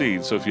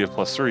 supersede. So if you have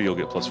 +3, you'll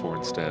get +4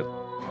 instead. Okay.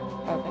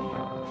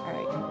 All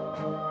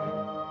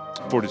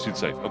right. Fortitude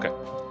save. Okay.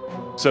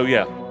 So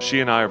yeah, she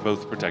and I are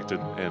both protected,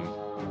 and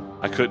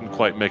I couldn't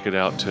quite make it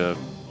out to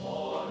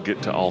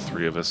get to all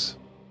 3 of us.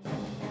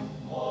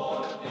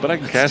 But I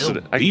can cast still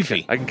it. I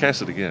beefy. can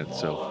cast it again.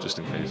 So just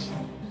in case.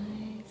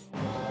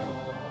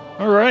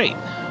 All right.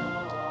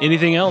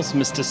 Anything else,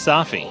 Mr.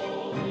 Safi?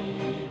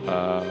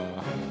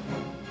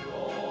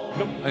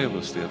 Nope. I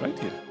almost did right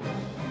here.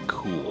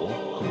 Cool.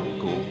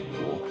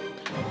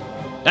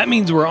 That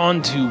means we're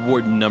on to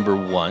Warden number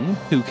 1,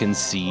 who can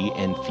see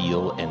and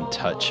feel and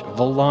touch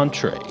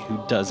Volantre, who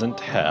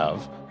doesn't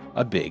have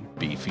a big,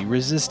 beefy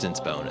resistance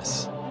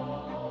bonus.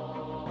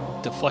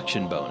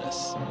 Deflection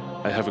bonus.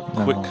 I have a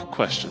quick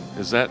question.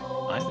 Is that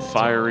I'm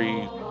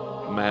fiery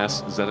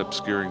mass? Is that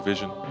obscuring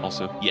vision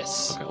also?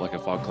 Yes. Okay, like a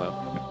fog cloud.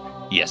 Okay.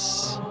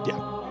 Yes. Yeah.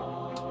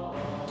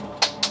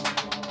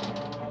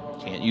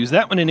 Can't use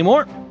that one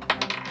anymore.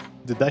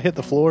 Did that hit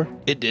the floor?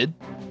 It did.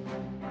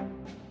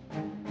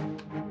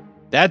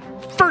 That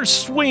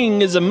first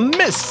swing is a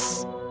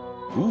miss.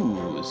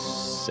 Ooh,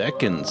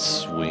 second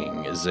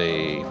swing is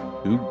a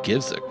who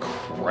gives a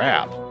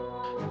crap.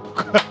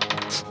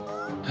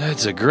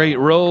 That's a great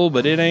roll,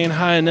 but it ain't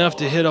high enough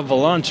to hit a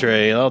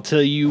Volantre. I'll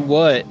tell you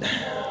what.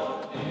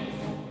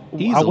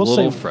 He's I a will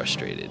little say-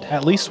 frustrated.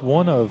 At least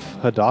one of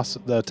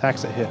Hadassah, the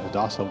attacks that hit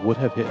Hadassah would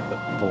have hit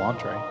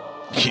Volantre.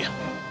 Yeah.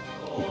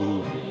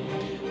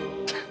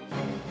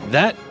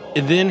 That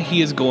then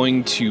he is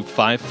going to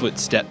 5-foot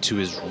step to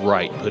his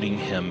right, putting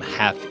him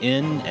half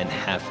in and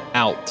half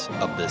out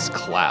of this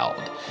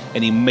cloud.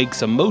 And he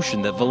makes a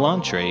motion that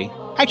Volantre,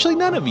 actually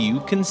none of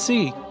you can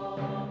see.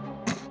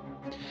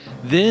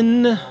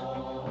 Then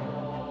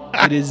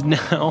it is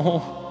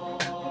now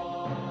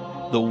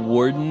the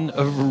Warden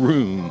of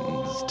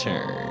Rune's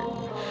turn.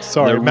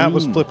 Sorry, The Matt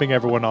was rune- flipping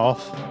everyone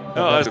off. Oh, at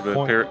that's that the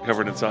point. parrot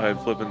covered inside,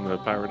 flipping the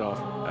pirate off.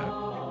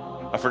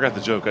 I forgot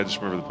the joke. I just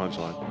remember the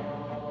punchline.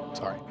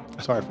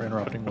 Sorry for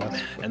interrupting,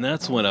 Wes. And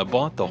that's when I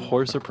bought the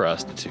horse of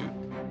prostitute.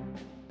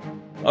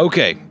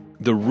 Okay,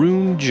 the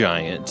rune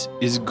giant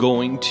is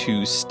going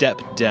to step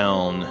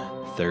down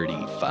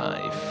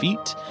 35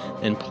 feet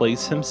and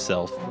place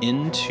himself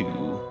into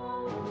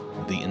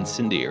the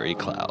incendiary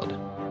cloud.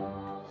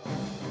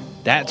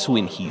 That's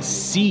when he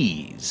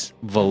sees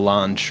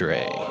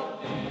Volantre.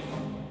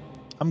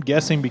 I'm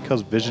guessing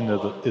because vision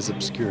is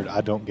obscured,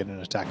 I don't get an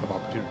attack of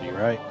opportunity,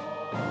 right?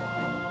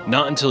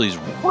 Not until he's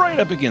right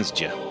up against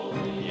you.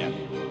 Yeah.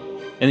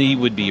 And he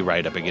would be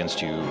right up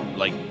against you,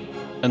 like,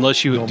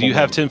 unless you, Normal do you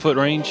have range. 10-foot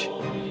range?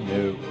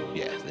 No.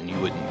 Yeah, then you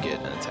wouldn't get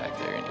an attack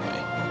there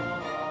anyway.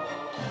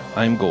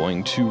 I'm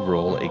going to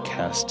roll a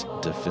cast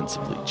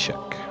defensively check.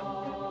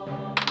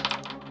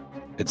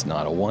 It's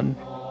not a 1.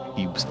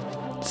 He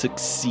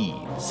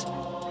succeeds.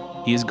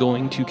 He is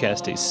going to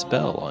cast a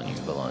spell on you,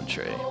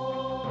 Volantre.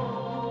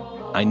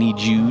 I need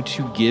you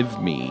to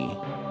give me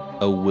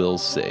a will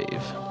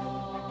save.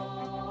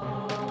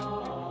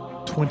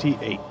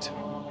 28.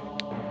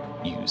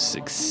 You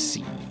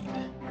succeed.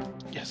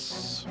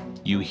 Yes.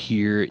 You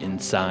hear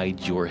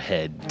inside your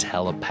head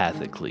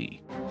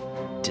telepathically,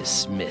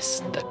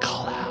 dismiss the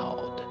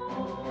cloud.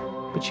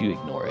 But you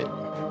ignore it.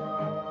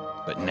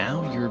 But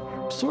now you're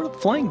sort of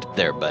flanked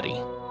there,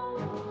 buddy.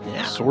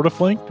 Yeah. Sort of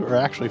flanked or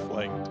actually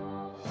flanked?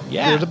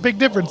 Yeah. There's a big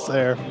difference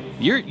there.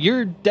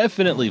 You're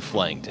definitely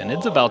flanked, and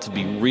it's about to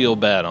be real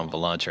bad on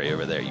Volantre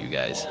over there, you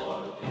guys.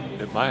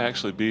 It might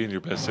actually be in your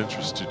best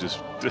interest to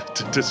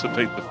to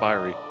dissipate the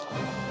fiery.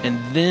 And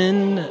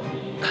then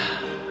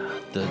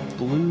the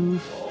blue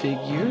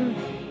figure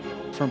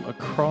from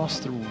across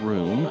the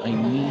room, I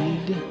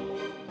need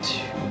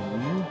to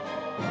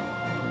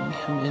bring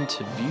him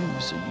into view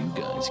so you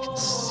guys can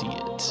see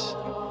it.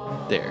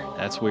 There,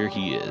 that's where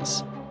he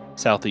is.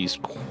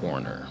 Southeast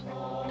corner.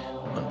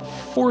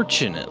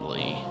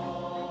 Unfortunately,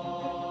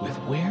 with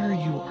where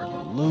you are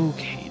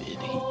located,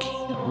 he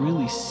can't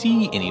really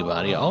see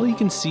anybody. All he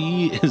can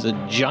see is a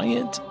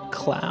giant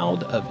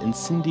cloud of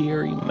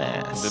incendiary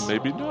mass. And then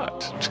maybe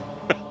not.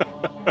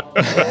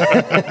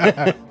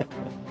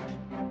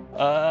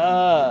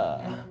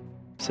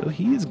 So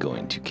he is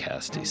going to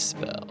cast a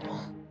spell.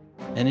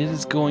 And it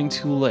is going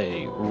to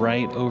lay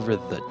right over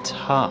the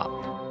top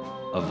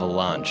of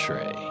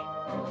Volantre.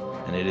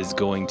 And it is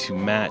going to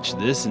match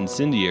this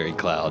incendiary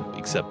cloud,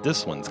 except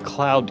this one's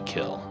cloud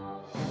kill.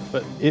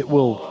 But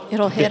it'll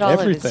hit all of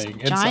his everything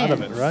inside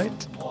of it,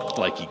 giants. right?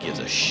 Like he gives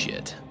a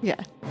shit.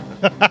 Yeah.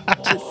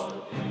 Just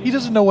He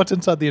doesn't know what's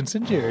inside the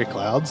incendiary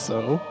cloud,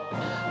 so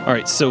All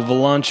right, so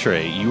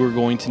Volantre, you are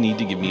going to need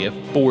to give me a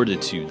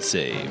fortitude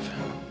save.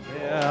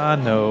 yeah, I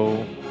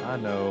know.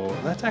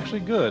 That's actually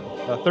good.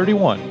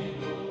 31.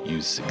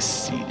 You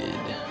succeeded.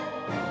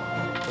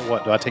 So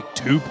what? Do I take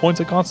 2 points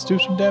of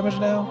Constitution damage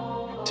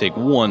now? Take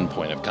 1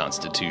 point of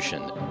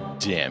constitution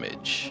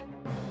damage.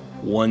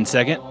 1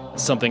 second.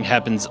 Something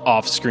happens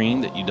off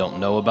screen that you don't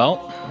know about.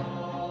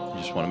 I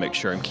just want to make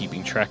sure I'm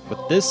keeping track with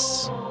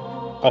this.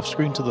 Off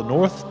screen to the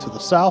north, to the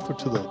south, or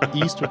to the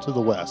east, or to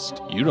the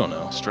west? You don't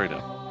know. Straight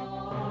up.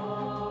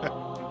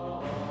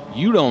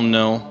 You don't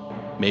know.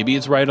 Maybe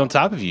it's right on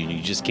top of you and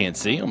you just can't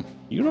see them.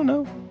 You don't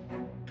know.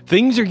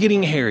 Things are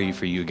getting hairy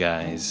for you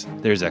guys.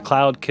 There's a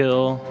cloud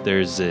kill.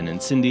 There's an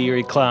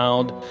incendiary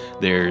cloud.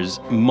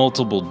 There's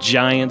multiple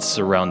giants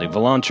surrounding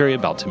Volantre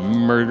about to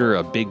murder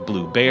a big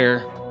blue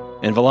bear.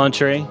 And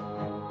Volantre,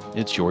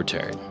 it's your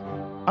turn.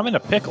 I'm in a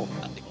pickle.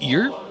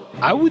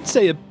 I would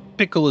say a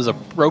pickle is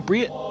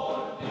appropriate.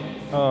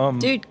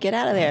 dude, get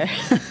out of there.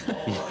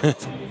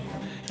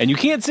 And you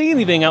can't see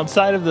anything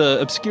outside of the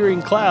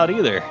obscuring cloud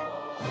either.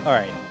 All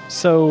right.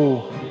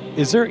 So,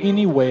 is there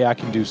any way I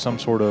can do some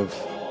sort of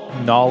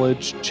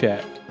knowledge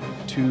check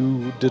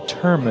to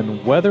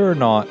determine whether or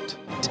not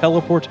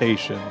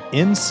teleportation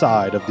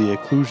inside of the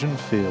occlusion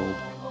field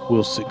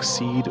will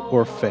succeed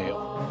or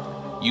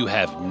fail? You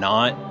have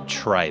not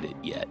tried it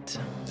yet.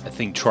 I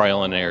think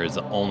trial and error is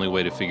the only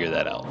way to figure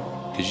that out.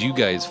 Because you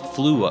guys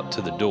flew up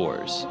to the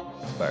doors,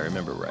 if I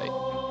remember right.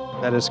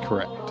 That is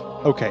correct.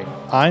 Okay,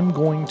 I'm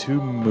going to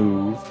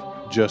move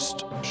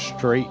just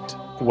straight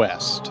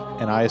west,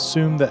 and I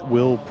assume that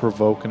will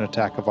provoke an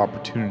attack of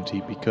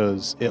opportunity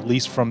because, at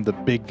least from the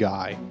big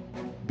guy,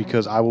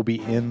 because I will be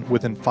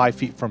within 5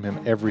 feet from him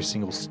every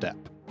single step.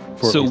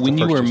 for at So least the when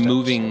you first are 2 steps.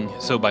 moving,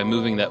 so by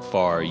moving that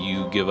far,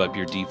 you give up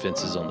your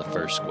defenses on the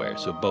first square,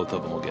 so both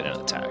of them will get an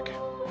attack.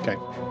 Okay.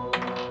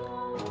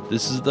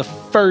 This is the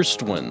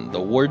first one. The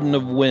Warden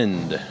of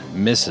Wind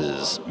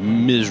misses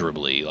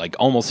miserably, like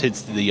almost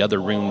hits the other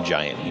rune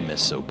giant. He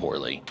missed so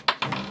poorly.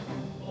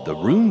 The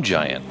rune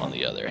giant, on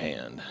the other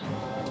hand,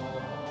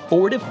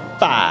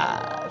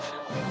 45.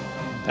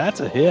 That's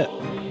a hit.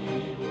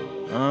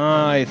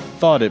 I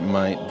thought it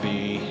might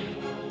be.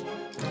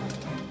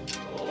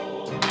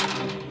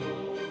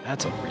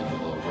 That's a really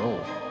low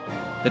roll.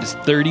 That is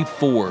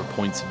 34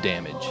 points of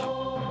damage.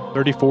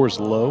 34 is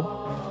low.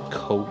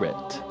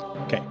 Correct.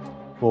 Okay.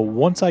 Well,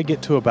 once I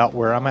get to about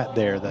where I'm at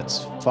there,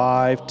 that's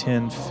 5,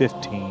 10,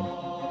 15.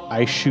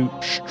 I shoot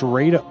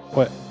straight up.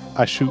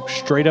 I shoot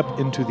straight up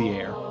into the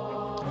air,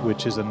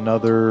 which is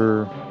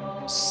another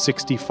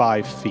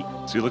 65 feet.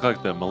 So you look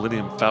like the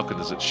Millennium Falcon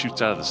as it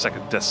shoots out of the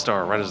second Death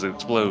Star right as it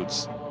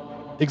explodes.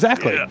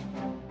 Exactly. Yeah.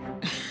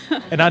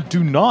 And I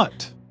do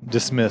not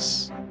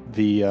dismiss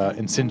the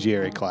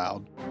incendiary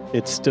cloud.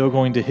 It's still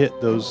going to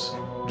hit those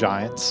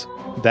giants.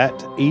 That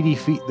 80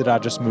 feet that I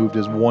just moved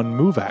is one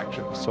move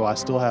action, so I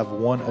still have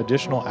one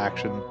additional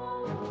action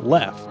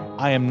left.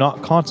 I am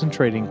not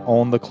concentrating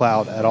on the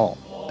cloud at all.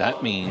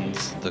 That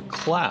means the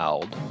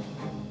cloud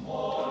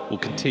will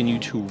continue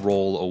to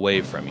roll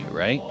away from you,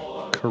 right?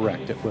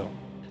 Correct, it will.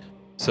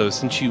 So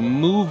since you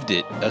moved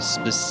it a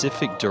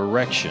specific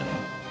direction,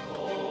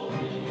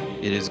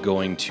 it is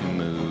going to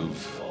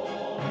move.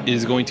 It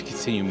is going to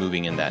continue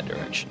moving in that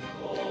direction,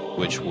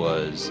 which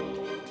was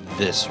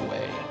this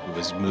way. It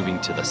was moving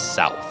to the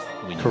south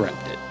when you Correct.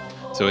 moved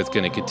it. So it's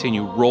going to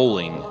continue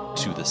rolling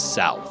to the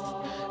south.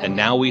 And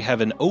now we have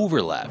an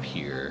overlap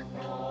here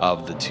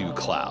of the two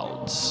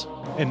clouds.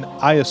 And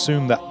I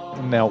assume that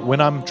now when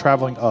I'm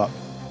traveling up,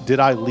 did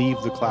I leave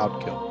the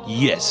cloud kill?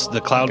 Yes,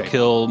 the cloud Okay.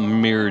 kill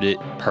mirrored it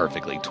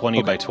perfectly. 20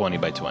 Okay. by 20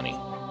 by 20.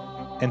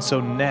 And so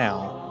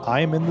now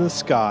I am in the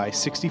sky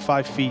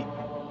 65 feet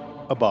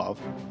above.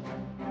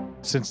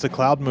 Since the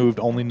cloud moved,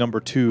 only number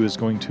 2 is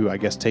going to, I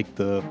guess, take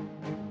the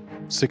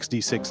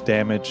 66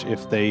 damage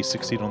if they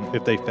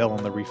fail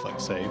on the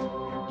reflex save.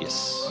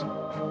 Yes.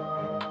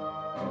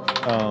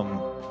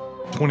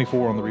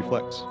 24 on the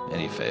reflex. And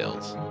he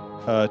fails.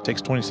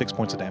 Takes 26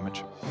 points of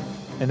damage.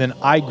 And then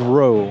I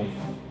grow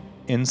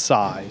in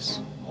size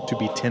to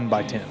be 10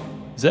 by 10.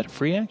 Is that a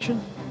free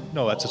action?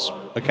 No, that's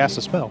a cast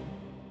a spell.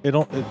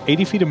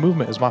 80 feet of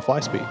movement is my fly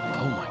speed.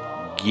 Oh my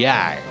god.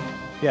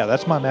 Yeah,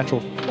 that's my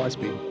natural fly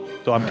speed.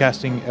 So I'm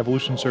casting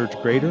Evolution Surge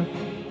Greater,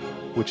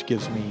 which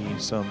gives me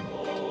some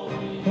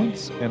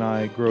points, and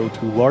I grow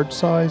to large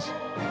size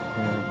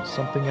and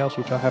something else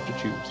which I have to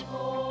choose.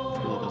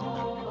 It really doesn't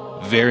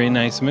matter. Very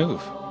nice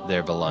move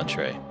there,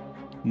 Volantre.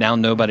 Now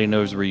nobody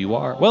knows where you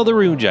are. Well, the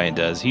Rune Giant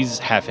does. He's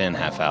half in,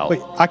 half out.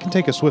 Wait, I can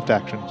take a swift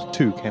action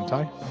too, can't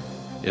I?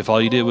 If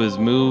all you did was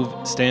move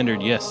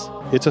standard, yes.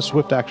 It's a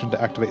swift action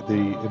to activate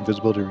the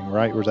invisibility ring,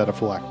 right? Or is that a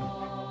full action?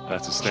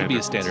 That's a Should standard. be a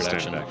it's standard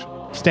action.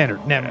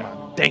 Standard. Never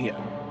mind. Dang it.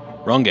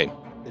 Wrong game.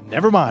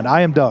 Never mind.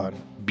 I am done.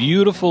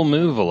 Beautiful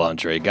move,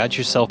 Volantre. Got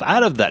yourself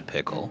out of that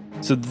pickle.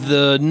 So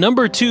the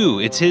number 2,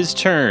 it's his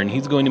turn.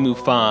 He's going to move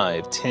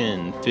 5,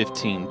 10,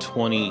 15,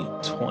 20,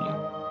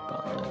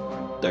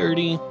 25,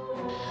 30.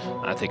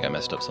 I think I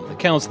messed up some of the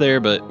counts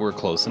there, but we're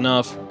close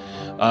enough.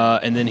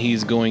 And then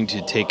he's going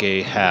to take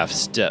a half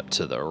step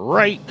to the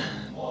right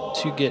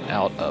to get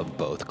out of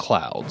both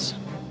clouds.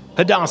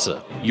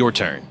 Hadassah, your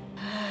turn.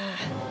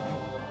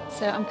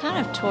 So I'm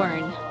kind of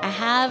torn. I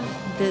have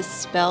this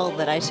spell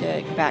that I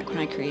took back when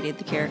I created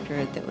the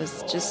character that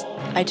was just,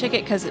 I took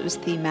it because it was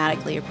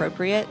thematically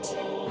appropriate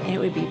and it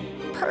would be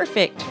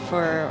perfect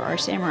for our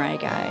samurai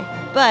guy.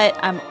 But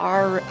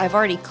I've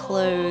already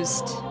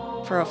closed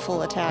for a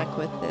full attack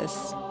with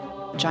this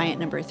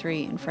giant number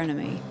 3 in front of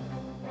me.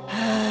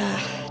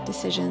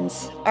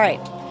 Decisions. All right,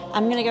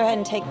 I'm going to go ahead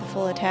and take the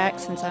full attack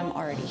since I'm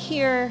already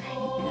here,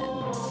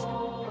 and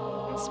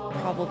it's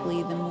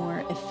probably the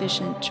more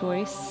efficient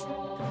choice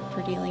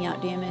for dealing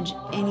out damage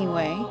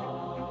anyway,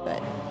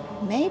 but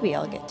maybe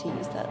I'll get to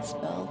use that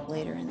spell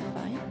later in the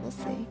fight. We'll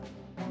see.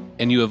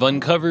 And you have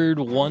uncovered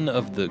one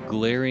of the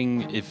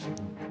glaring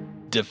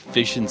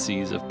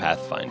deficiencies of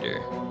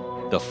Pathfinder.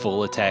 The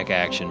full attack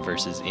action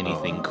versus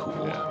anything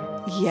cool.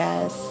 Yeah.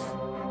 Yes.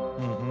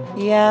 Mm-hmm.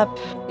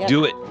 Yep.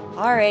 Do it.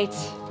 All right,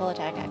 full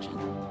attack action.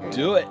 Here we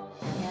Do it. go.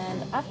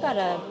 And I've got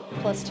a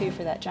 +2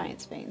 for that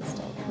Giant's Bane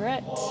still,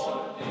 correct?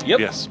 Yep.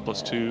 Yes,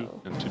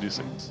 +2 and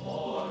 2d6.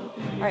 All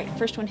right,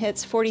 first one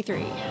hits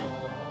 43.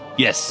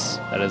 Yes,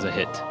 that is a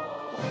hit. Second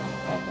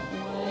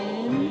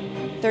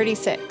one,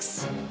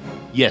 36.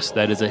 Yes,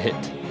 that is a hit.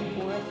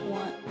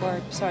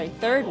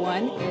 Third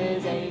one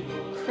is a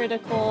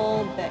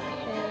critical that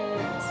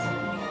hits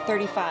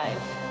 35.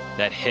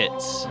 That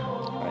hits.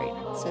 All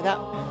right, so that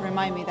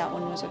remind me that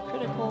one was a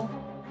critical,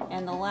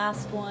 and the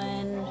last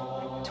one,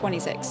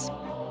 26.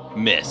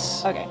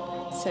 Miss. Okay,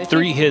 so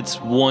 3 hits,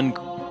 1.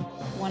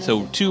 one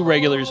So is- 2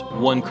 regulars,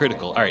 1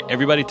 critical. All right,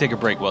 everybody take a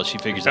break while she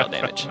figures out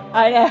damage.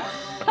 I know.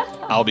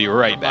 I'll be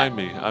right back.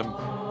 Remind me,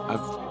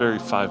 I've very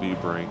 5e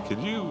brain.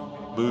 Can you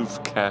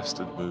move, cast,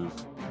 and move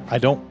I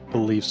don't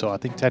believe so. I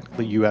think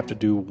technically you have to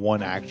do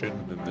one action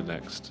in the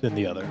next? than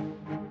the other.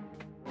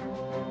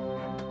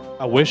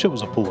 I wish it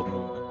was a pool of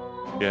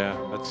movement. Yeah,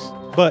 that's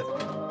But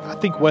I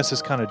think Wes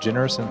is kind of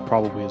generous and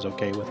probably is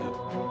okay with it.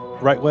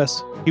 Right,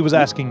 Wes? He was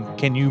asking,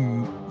 can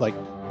you, like,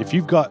 if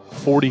you've got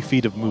 40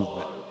 feet of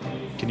movement,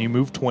 can you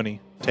move 20,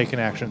 take an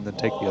action, then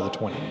take the other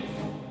 20?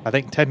 I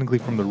think technically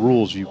from the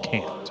rules you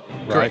can't,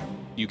 right? Correct.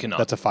 You cannot.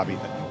 That's a 5e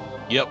thing.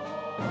 Yep.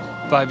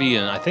 5e,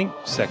 and I think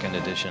 2nd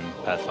edition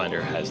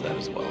Pathfinder has that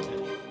as well.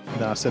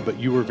 No, I said, but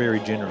you were very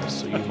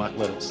generous, so you might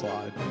let it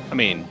slide. I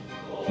mean,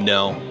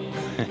 no.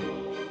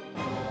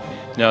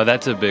 No,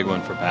 that's a big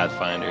one for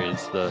Pathfinder.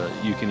 Is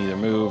you can either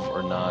move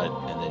or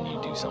not, and then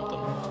you do something.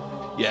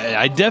 Yeah,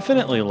 I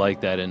definitely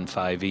like that in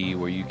 5e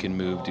where you can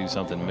move, do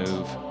something,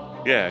 move.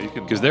 Yeah, you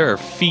can. Because there are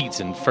feats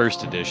in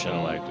first edition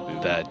I like to do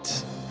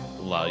that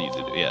allow you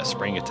to do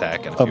spring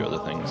attack and a few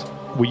other things.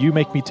 Will you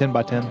make me 10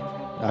 by 10?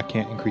 I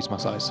can't increase my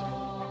size.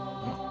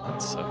 Oh,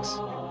 that sucks.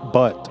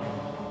 But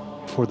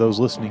for those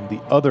listening,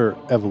 the other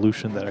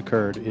evolution that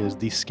occurred is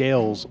the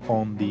scales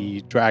on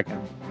the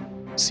dragon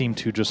seem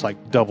to just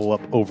like double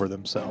up over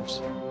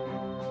themselves.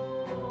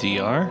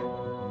 DR?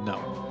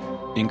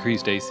 No.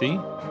 Increased AC?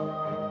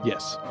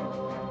 Yes.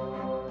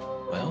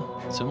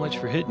 Well, so much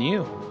for hitting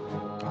you.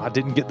 I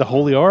didn't get the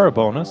Holy Aura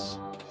bonus.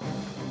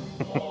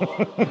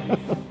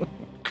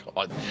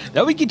 God,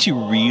 that would get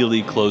you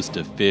really close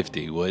to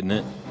 50, wouldn't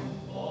it?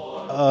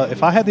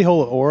 If I had the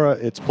Holy Aura,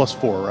 it's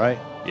 +4, right?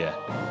 Yeah.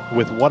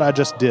 With what I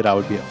just did, I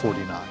would be at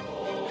 49.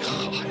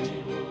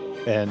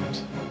 God.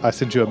 And I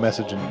sent you a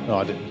message, and no,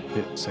 I didn't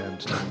hit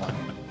send. Never mind.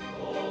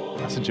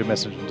 I sent you a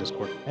message in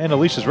Discord. And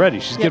Alicia's ready.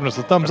 She's giving us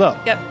a thumbs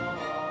up. Yep.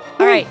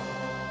 All right.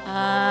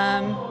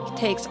 He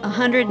takes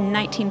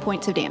 119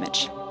 points of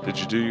damage. Did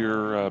you do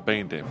your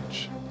Bane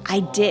damage?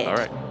 I did. All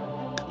right.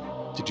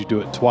 Did you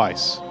do it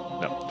twice?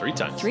 No. 3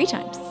 times. 3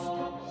 times.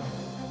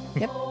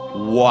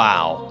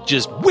 Wow.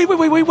 Just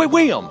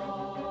wham.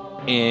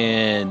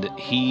 And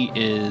he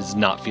is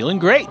not feeling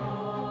great.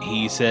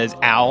 He says,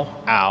 ow,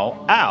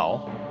 ow,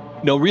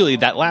 ow. No, really,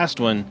 that last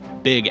one,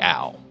 big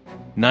ow.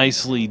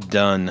 Nicely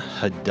done,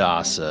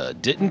 Hadassah.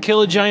 Didn't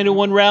kill a giant in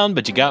one round,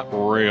 but you got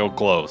real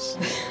close.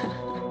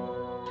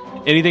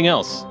 Anything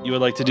else you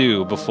would like to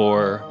do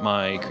before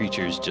my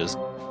creatures just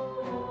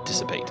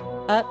dissipate?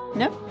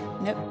 Nope.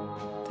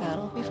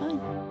 That'll be fine.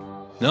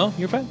 No,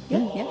 you're fine.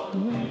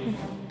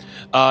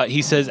 Yeah.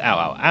 He says, ow,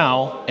 ow,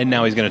 ow, and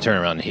now he's going to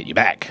turn around and hit you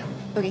back.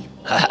 Okay.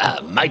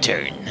 My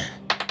turn.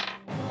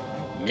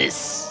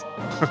 Miss.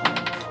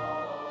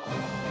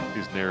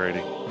 He's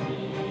narrating.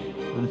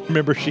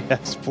 Remember, she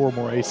has 4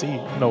 more AC.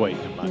 No, wait,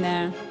 never mind.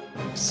 No.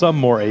 Some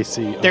more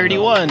AC. Oh, no.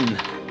 31.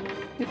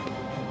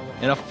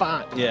 And a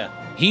 5. Yeah.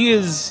 He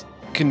is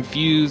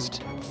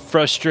confused,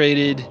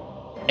 frustrated,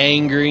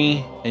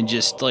 angry, and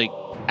just like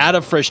out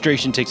of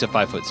frustration takes a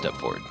 5-foot step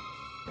forward.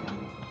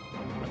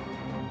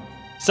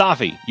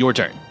 Safi, your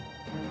turn.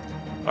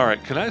 All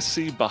right. Can I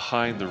see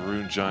behind the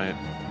rune giant,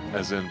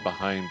 as in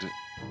behind,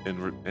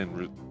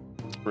 in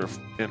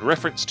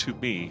reference to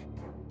me?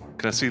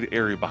 Can I see the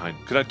area behind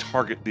him? Could I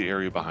target the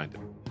area behind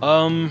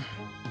him?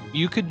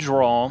 You could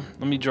draw.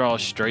 Let me draw a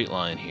straight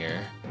line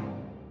here.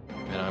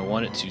 And I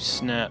want it to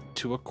snap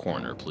to a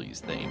corner, please.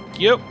 Thank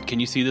you. Can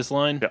you see this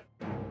line? Yeah.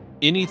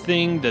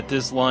 Anything that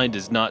this line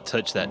does not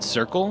touch that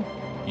circle,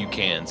 you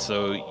can.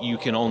 So you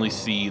can only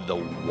see the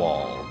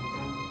wall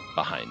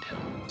behind him.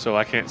 So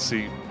I can't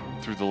see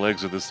through the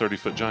legs of this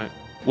 30-foot giant?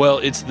 Well,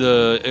 it's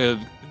the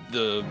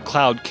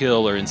cloud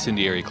kill or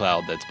incendiary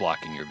cloud that's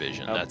blocking your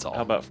vision. That's all.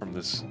 How about from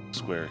this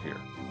square here?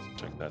 Let's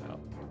check that out.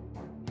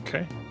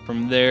 Okay.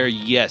 From there,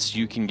 yes,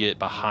 you can get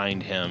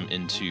behind him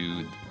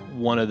into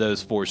one of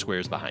those 4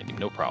 squares behind him.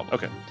 No problem.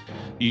 Okay.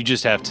 You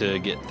just have to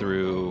get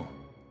through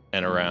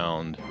and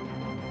around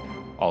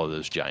all of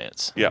those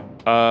giants. Yeah.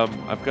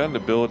 I've got an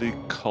ability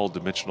called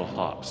Dimensional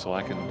Hop, so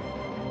I can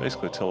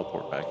basically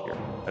teleport back here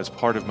as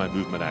part of my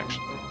movement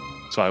action.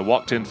 So I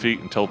walk 10 feet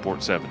and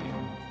teleport 70.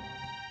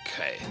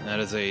 Okay. That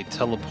is a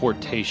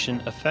teleportation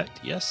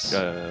effect, yes?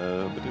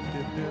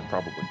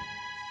 Probably.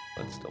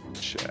 Let's double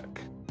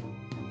check.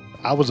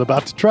 I was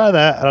about to try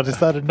that, and I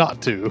decided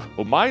not to.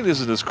 Well, mine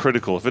isn't as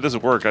critical. If it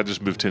doesn't work, I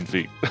just move 10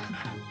 feet.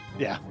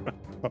 Yeah.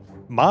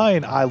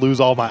 Mine, I lose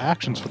all my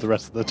actions for the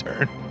rest of the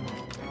turn.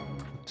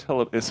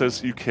 It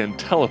says you can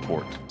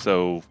teleport.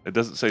 So it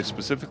doesn't say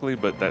specifically,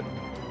 but that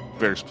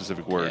very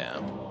specific word. Yeah.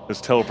 This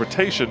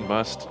teleportation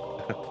must...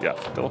 yeah,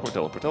 teleport.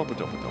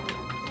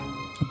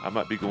 I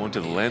might be going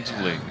to the lands of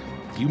Ling.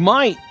 You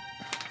might.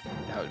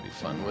 That would be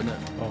fun, wouldn't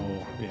it?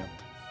 Oh, yeah.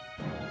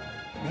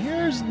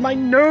 Here's my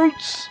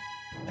notes.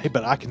 Hey,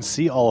 but I can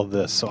see all of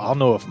this, so I'll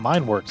know if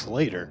mine works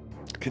later.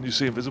 Can you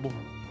see invisible?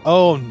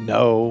 Oh,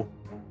 no.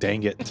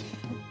 Dang it.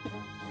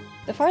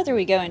 The farther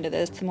we go into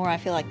this, the more I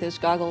feel like those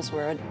goggles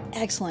were an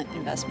excellent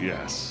investment.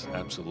 Yes,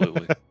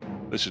 absolutely.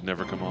 This should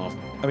never come off.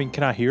 I mean,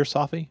 can I hear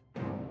Safi?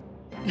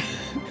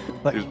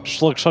 Like,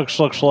 slug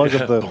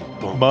of the Boom,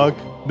 boom, mug.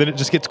 Then it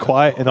just gets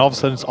quiet, and all of a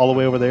sudden it's all the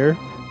way over there.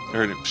 I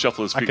heard him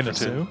shuffle his I feet can for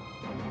 10. assume.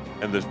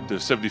 And the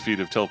 70 feet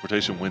of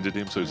teleportation winded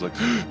him, so he's like...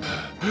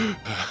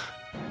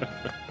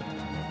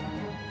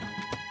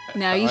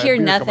 No, you I hear have beer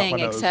come out nothing my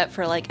nose. except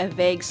for like a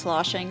vague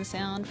sloshing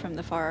sound from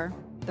the far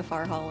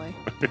hallway.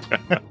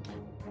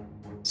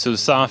 So,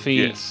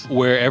 Safi, Yes.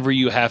 wherever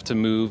you have to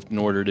move in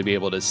order to be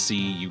able to see,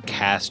 you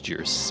cast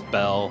your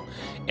spell.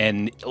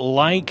 And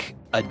like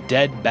a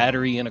dead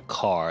battery in a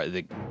car,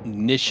 the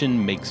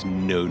ignition makes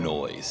no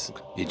noise.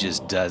 It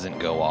just doesn't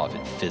go off.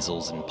 It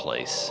fizzles in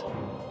place.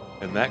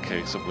 In that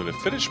case, I'm going to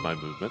finish my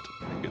movement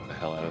and get the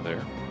hell out of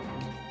there.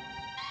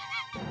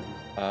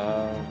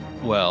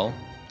 Well,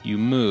 you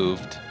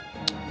moved.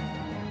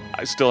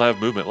 I still have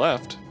movement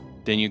left.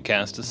 Then you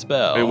cast a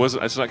spell. It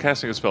wasn't. It's not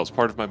casting a spell. It's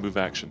part of my move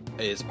action.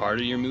 It's part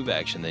of your move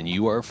action. Then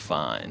you are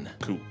fine.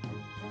 Cool.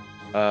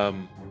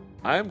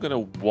 I am gonna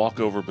walk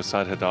over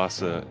beside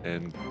Hadassah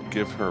and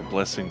give her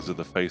blessings of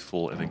the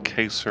faithful and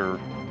encase her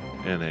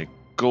in a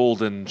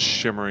golden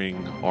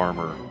shimmering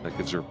armor that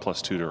gives her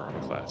 +2 to her armor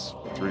class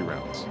for 3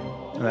 rounds.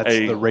 And that's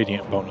the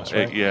radiant bonus,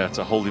 right? Yeah, it's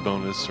a holy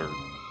bonus or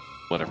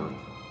whatever.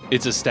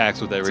 It's a stacks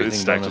with everything It's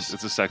stacked bonus.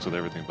 it's a stacks with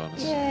everything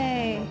bonus.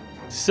 Yay.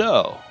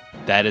 So,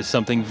 that is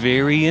something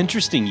very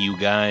interesting you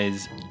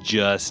guys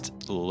just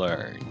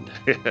learned.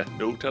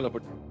 No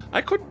teleport.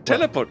 I couldn't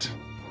teleport.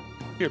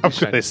 Here, be I'm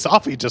shiny. gonna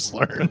Safi just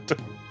learned.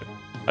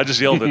 I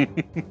just yelled it.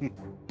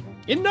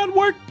 It not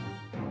work.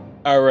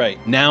 All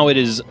right, now it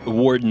is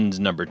Warden's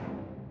number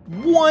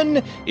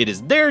 1. It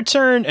is their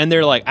turn, and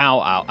they're like, ow,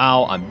 ow,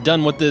 ow, I'm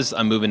done with this.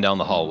 I'm moving down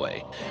the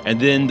hallway. And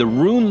then the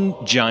rune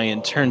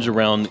giant turns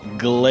around,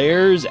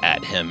 glares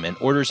at him, and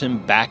orders him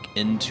back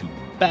into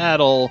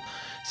battle.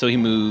 So he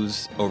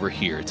moves over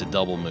here. It's a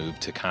double move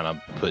to kind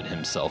of put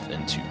himself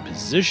into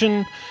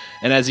position.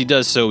 And as he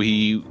does so,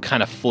 he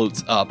kind of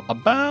floats up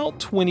about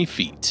 20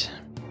 feet.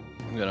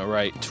 I'm going to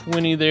write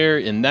 20 there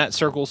in that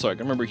circle so I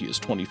can remember he is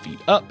 20 feet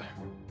up.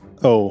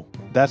 Oh,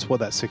 that's what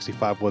that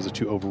 65 was that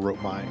you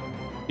overwrote mine.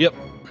 Yep.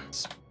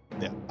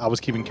 Yeah, I was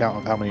keeping count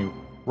of how many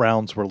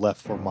rounds were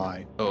left for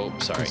my Oh,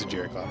 sorry.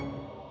 Jerry Cloud.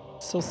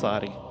 So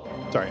sorry.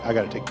 Sorry, I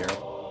gotta take care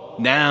of.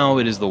 Now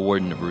it is the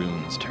Warden of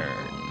Runes' turn.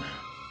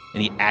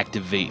 And he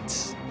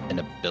activates an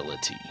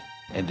ability.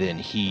 And then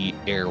he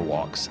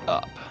airwalks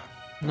up.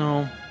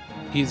 No,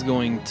 he's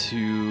going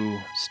to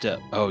step.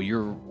 Oh,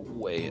 you're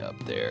way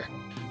up there.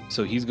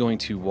 So he's going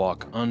to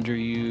walk under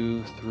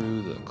you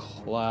through the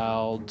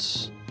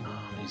clouds.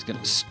 He's going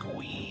to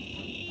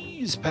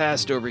squeeze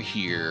past over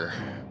here.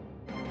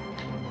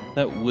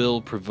 That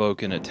will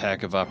provoke an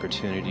attack of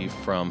opportunity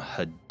from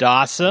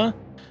Hadassah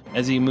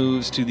as he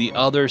moves to the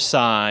other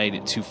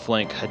side to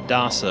flank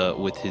Hadassah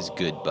with his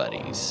good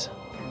buddies.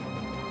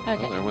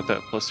 Okay. Oh, there went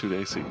that +2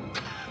 to AC.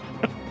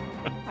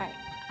 Alright.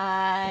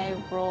 I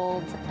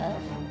rolled a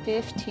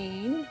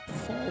 15,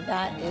 so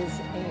that is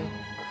a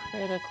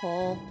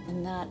critical,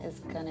 and that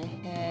is gonna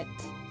hit.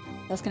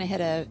 That's gonna hit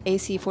a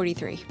AC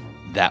 43.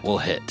 That will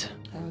hit.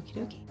 Okie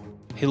dokie.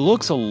 He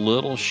looks a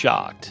little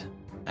shocked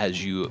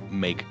as you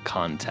make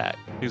contact.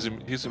 He's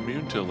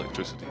immune to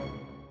electricity.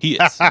 He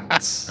is. Took me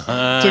a second.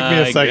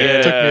 Yeah,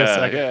 It took me a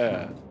second.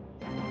 Yeah.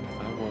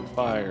 I'm on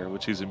fire,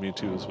 which he's immune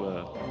to as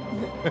well.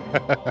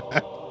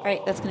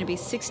 Alright, that's gonna be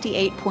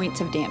 68 points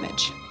of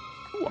damage.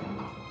 You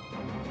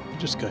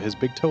just cut his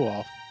big toe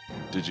off.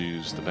 Did you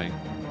use the bane?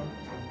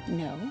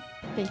 No.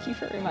 Thank you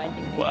for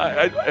reminding me.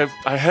 Well,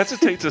 I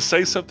hesitate to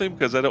say something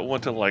because I don't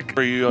want to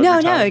hurry you on No,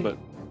 your time, no.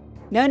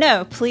 but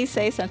No, please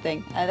say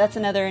something. That's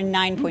another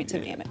 9 points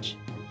of damage.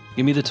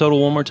 Give me the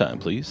total one more time,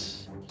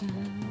 please.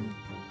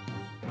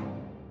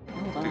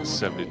 Hold on. think it's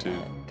 72.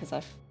 Because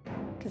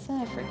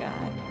I forgot.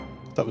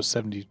 That was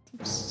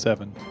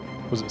 77.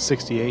 Was it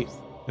 68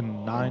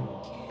 and 9?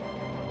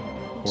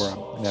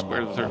 Or never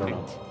Square mind, the I don't 13.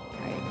 know.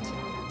 Right.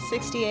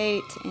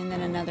 68 and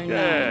then another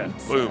Yeah, 9.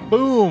 boom.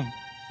 Boom!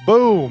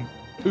 Boom!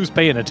 Who's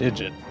paying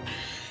attention?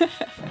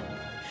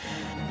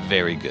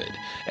 Very good.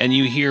 And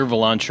you hear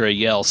Volantre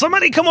yell,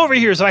 "Somebody come over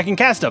here so I can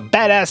cast a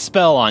badass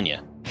spell on you."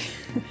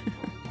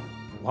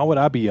 Why would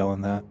I be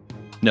yelling that?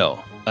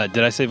 No.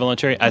 Did I say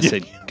Volantre?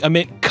 I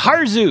meant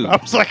Karzu I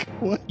was like,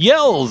 what?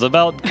 yells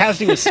about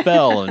casting a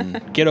spell and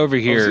get over Oh,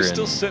 here. is he and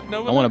still sitting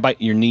over I want to there?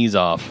 bite your knees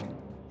off.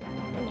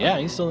 Yeah,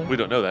 he's still there. We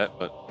don't know that,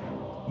 but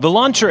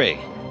Volantre,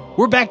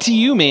 we're back to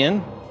you,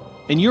 man.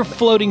 And you're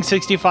floating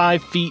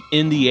 65 feet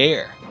in the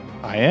air.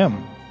 I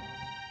am.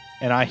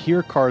 And I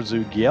hear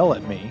Karzug yell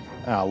at me,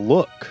 and I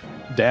look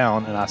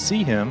down and I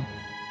see him,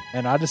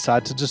 and I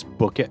decide to just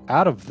book it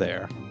out of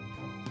there.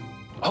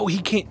 Oh, he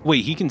can't.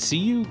 Wait, he can see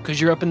you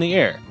because you're up in the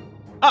air.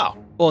 Oh,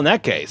 well, in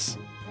that case,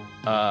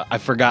 I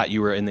forgot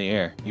you were in the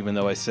air, even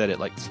though I said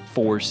it like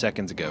 4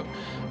 seconds ago.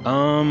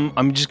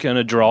 I'm just going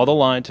to draw the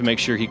line to make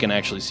sure he can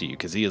actually see you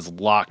because he is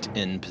locked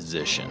in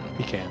position.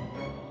 He can.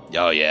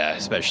 Oh, yeah,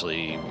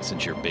 especially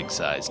since you're big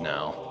size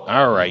now.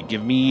 All right,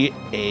 give me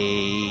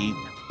a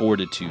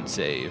fortitude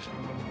save.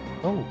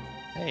 Oh,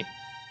 hey.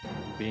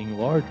 Being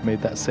large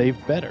made that save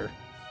better.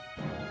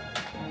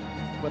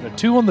 But a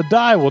 2 on the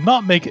die will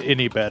not make it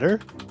any better.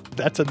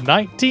 That's a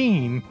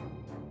 19.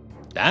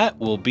 That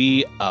will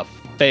be a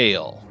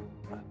fail.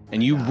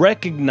 And you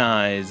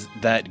recognize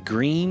that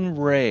green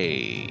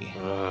ray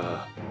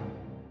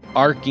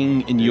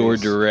arcing in your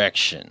Yes.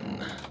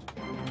 direction.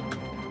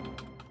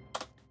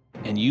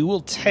 And you will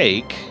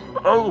take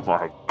oh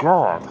my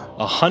god!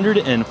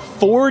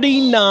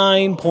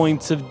 149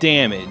 points of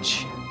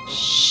damage.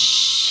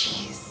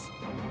 Jeez.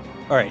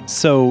 All right,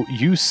 so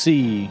you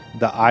see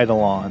the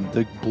Eidolon,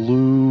 the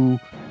blue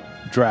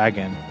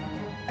dragon.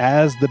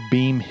 As the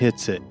beam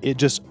hits it, it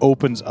just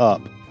opens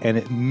up and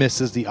it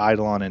misses the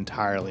Eidolon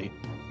entirely.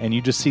 And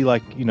you just see,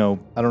 like, I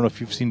don't know if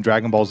you've seen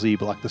Dragon Ball Z,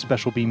 but like the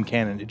special beam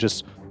cannon, it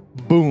just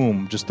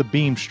boom, just the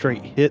beam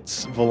straight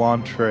hits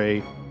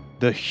Volantre,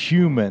 the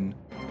human,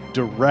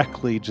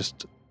 directly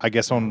just I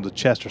guess on the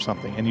chest or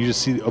something, and you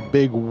just see a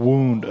big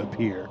wound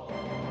appear.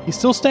 He's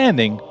still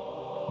standing,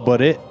 but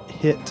it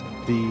hit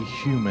the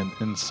human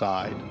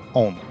inside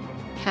only.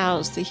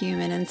 How's the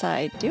human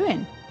inside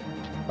doing?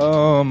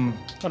 On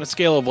a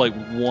scale of like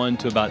 1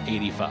 to about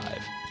 85.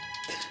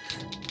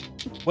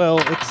 Well,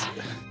 it's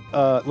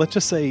let's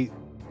just say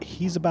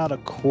he's about a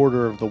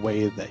quarter of the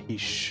way that he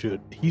should.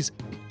 He's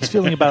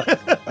feeling about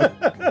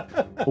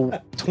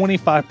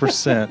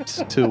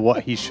 25% to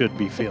what he should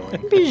be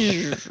feeling.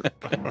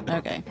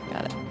 Okay,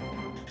 got it.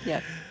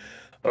 Yep.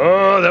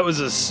 Oh, that was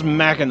a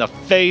smack in the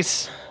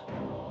face.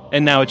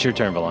 And now it's your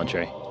turn,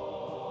 Volantre.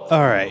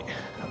 All right.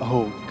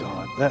 Oh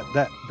God,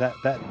 that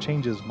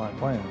changes my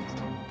plans.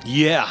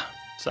 Yeah.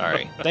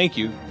 Sorry. Thank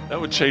you. That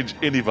would change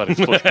anybody's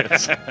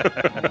plans.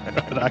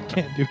 But I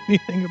can't do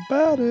anything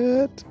about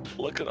it.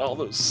 Look at all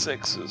those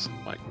sixes. Oh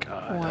my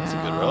God. Wow. That's a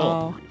good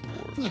roll. 3, 4,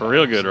 It's a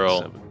real good 6,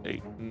 roll. 7,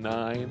 8,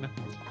 9,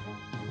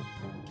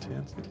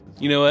 10.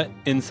 You know what?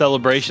 In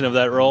celebration of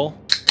that roll,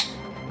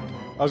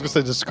 I was gonna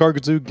say, does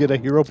Kargazoo get a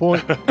hero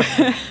point?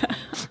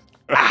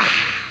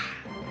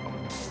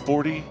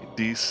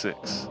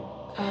 40d6.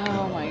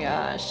 Oh my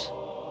gosh.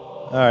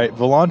 All right,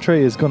 Volantre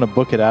is going to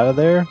book it out of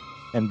there,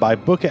 and by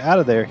book it out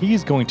of there,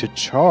 he's going to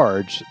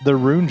charge the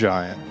Rune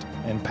Giant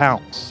and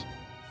pounce.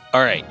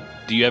 all right.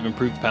 Do you have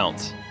improved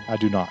pounce? I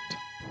do not.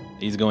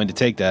 He's going to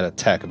take that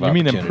attack of You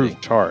mean opportunity.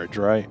 improved charge,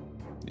 right?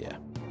 Yeah.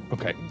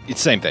 Okay.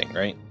 It's the same thing,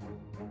 right?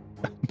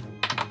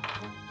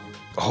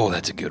 Oh,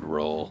 that's a good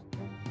roll.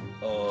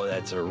 Oh,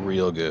 that's a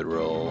real good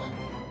roll.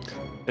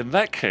 In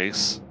that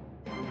case,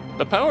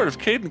 the power of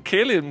Caden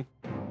Kalian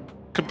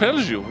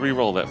compels you.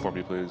 Reroll that for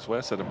me, please,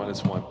 Wes, at a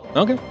 -1.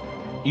 Okay.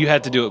 You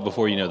have to do it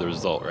before you know the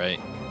result, right?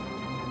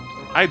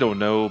 I don't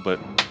know, but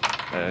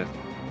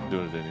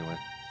doing it anyway.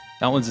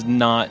 That one's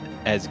not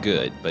as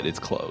good, but it's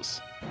close.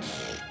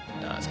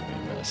 Nah, it's gonna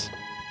be a miss.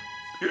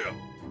 Yeah.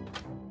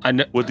 I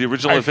know. Would the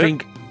original I have hit?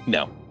 think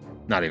no,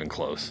 not even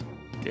close.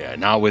 Yeah,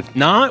 not with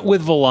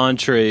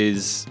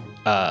Volantre's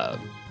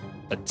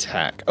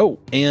attack. Oh,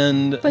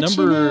 and But you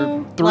number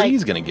know, 3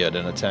 is like- going to get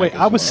an attack. Wait, as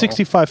I was well.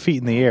 65 feet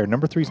in the air.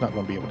 Number 3's not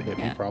going to be able to hit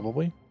me, Yeah.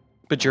 probably.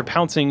 But you're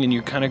pouncing and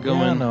you're kind of Yeah,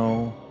 going.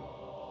 no.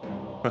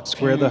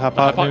 Square the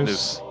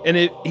hypotenuse. And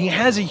he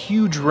has a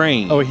huge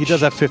range. Oh, he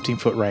does have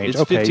 15-foot range. It's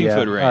Okay, 15-foot yeah.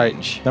 All right.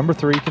 range. Number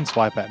 3 can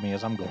swipe at me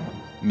as I'm going.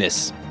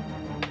 Miss.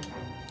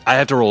 I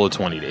have to roll a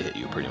 20 to hit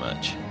you, pretty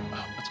much.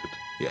 Oh, that's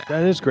good.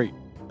 That is great.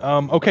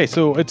 Okay,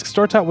 so it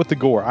starts out with the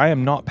gore. I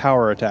am not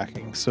power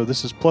attacking, so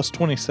this is plus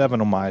 27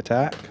 on my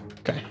attack.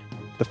 Okay.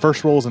 The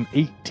first roll is an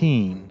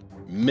 18.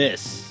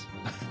 Miss.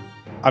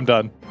 I'm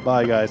done.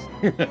 Bye, guys.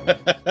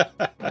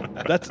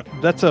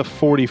 That's a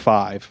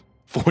 45.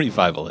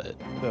 45 will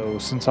hit. So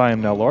since I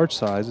am now large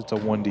size, it's a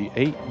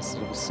 1d8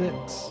 instead of a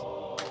 6.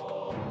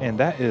 And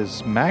that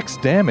is max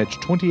damage,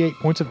 28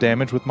 points of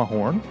damage with my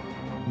horn.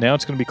 Now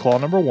it's going to be claw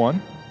number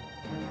 1.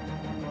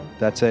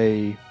 That's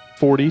a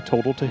 40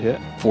 total to hit.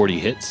 40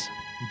 hits.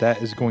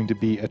 That is going to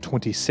be a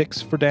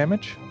 26 for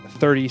damage,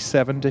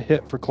 37 to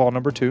hit for claw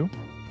number 2.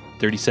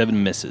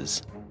 37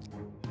 misses.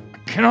 I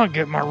cannot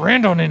get my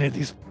rend on any of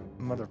these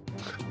mother.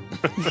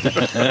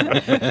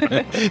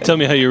 Tell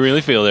me how you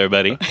really feel there,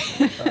 buddy.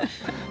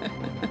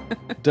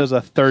 Does a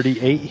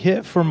 38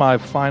 hit for my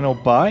final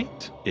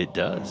bite? It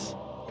does.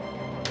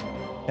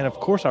 And of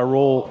course I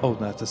roll. Oh,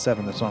 that's a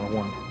 7. That's not a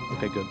 1.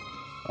 Okay,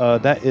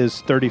 good. That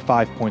is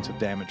 35 points of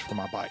damage for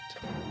my bite.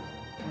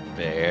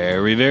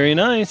 Very, very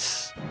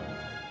nice.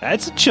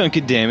 That's a chunk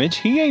of damage.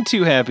 He ain't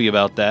too happy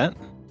about that.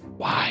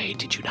 Why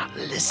did you not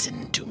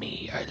listen to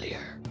me earlier?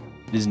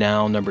 It is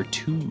now number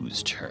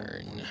 2's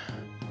turn.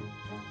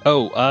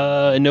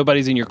 Oh,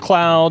 nobody's in your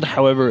cloud.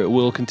 However, it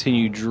will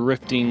continue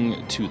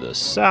drifting to the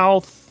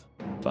south.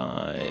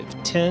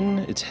 5, 10.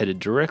 It's headed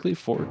directly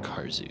for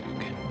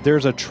Karzug.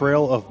 There's a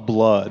trail of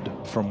blood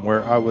from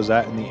where I was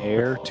at in the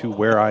air to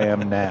where I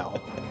am now.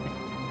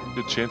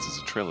 Good chance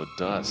it's a trail of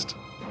dust.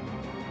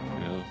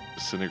 You know,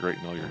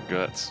 disintegrating all your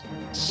guts.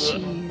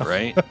 Jeez.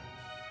 Right?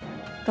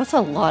 That's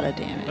a lot of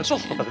damage. That's a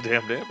lot of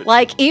damn damage.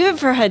 Like, even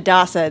for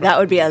Hadassah, that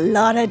would be a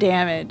lot of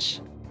damage.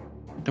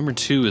 Number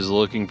 2 is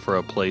looking for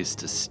a place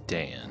to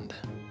stand.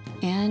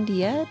 And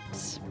yet,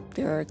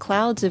 there are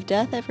clouds of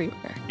death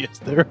everywhere. Yes,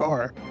 there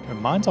are. And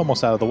mine's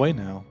almost out of the way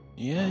now.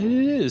 Yeah, it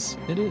is.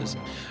 It is.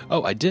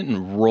 Oh, I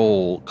didn't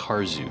roll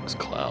Karzug's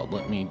cloud.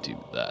 Let me do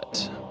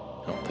that.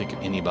 I don't think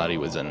anybody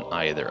was in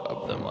either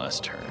of them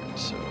last turn,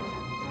 so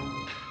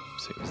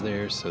it was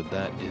there. So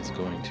that is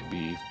going to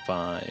be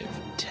 5,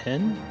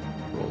 10.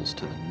 Rolls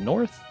to the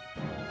north.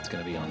 It's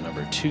going to be on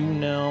number 2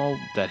 now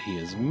that he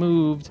has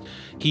moved.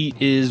 He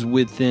is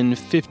within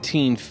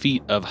 15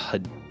 feet of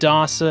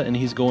Hadassah, and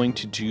he's going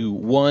to do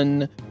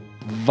one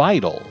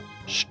vital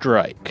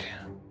strike.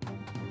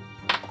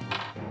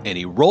 And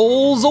he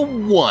rolls a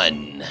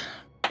 1.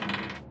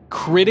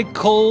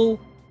 Critical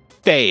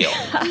fail.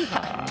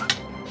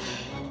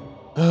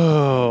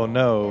 Oh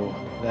no,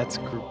 that's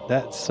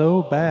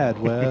so bad,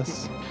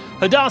 Wes.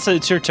 Hadassah,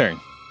 it's your turn.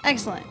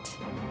 Excellent.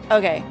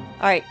 Okay,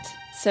 all right.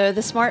 So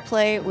the smart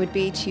play would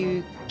be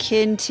to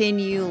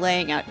continue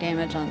laying out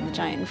damage on the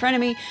giant in front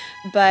of me,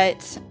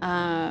 but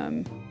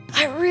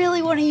I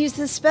really want to use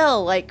this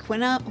spell. Like,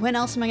 when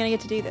else am I going to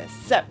get to do this?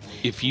 So,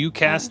 If you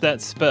cast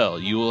that spell,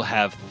 you will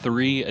have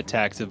 3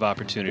 attacks of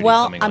opportunity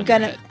well, coming I'm on your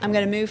gonna head. I'm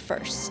gonna move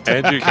first.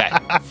 And you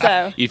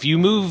So, If you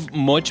move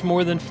much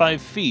more than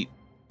 5 feet,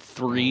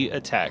 3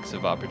 attacks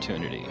of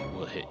opportunity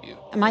will hit you.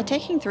 am I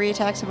taking 3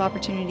 attacks of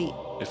opportunity?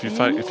 if you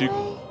fight, if you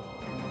anyway?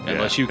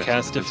 Unless you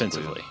cast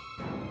defensively. defensively.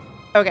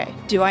 Okay.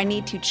 Do I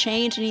need to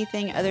change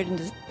anything other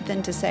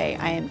than to say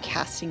I am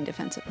casting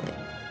defensively?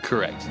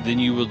 Correct. Then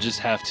you will just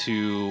have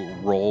to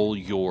roll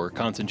your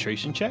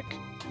concentration check.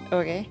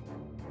 Okay.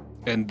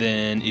 And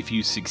then if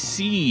you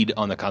succeed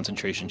on the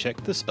concentration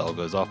check, the spell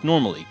goes off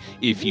normally.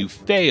 If you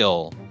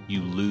fail,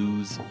 you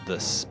lose the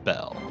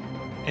spell.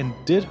 And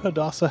did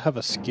Hadassah have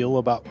a skill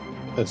about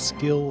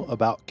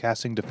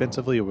casting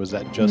defensively, or was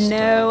that just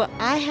No,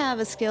 I have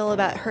a skill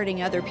about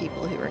hurting other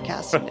people who are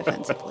casting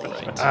defensively.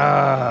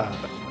 Right.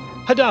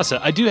 Hadassah,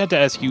 I do have to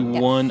ask you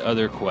Yes. one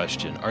other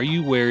question. Are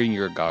you wearing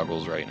your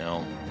goggles right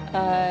now?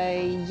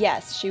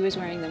 Yes, she was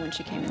wearing them when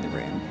she came in the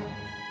room.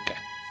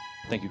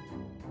 Thank you.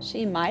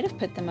 She might have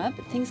put them up,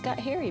 but things got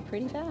hairy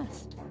pretty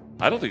fast.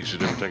 I don't think you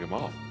should ever take them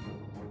off.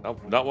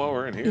 Not while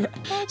we're in here.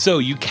 So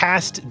you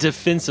cast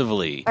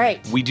defensively. All right.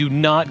 We do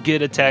not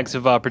get attacks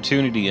of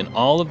opportunity, and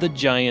all of the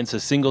giants, a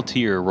single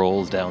tear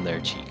rolls down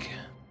their cheek.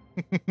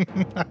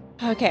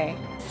 Okay,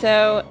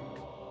 so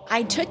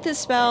I took this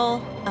spell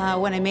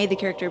when I made the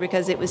character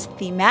because it was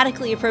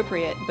thematically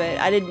appropriate, but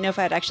I didn't know if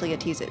I'd actually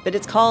get to use it. But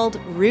it's called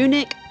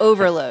Runic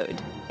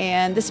Overload,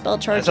 and this spell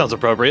That charges. sounds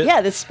appropriate.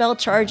 Yeah, this spell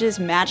charges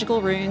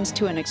magical runes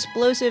to an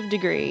explosive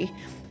degree.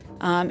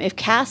 If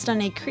cast on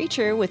a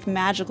creature with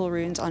magical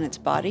runes on its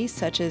body,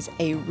 such as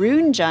a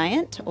rune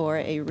giant or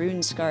a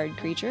rune scarred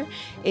creature,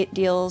 it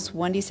deals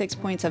 1d6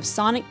 points of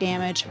sonic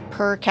damage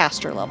per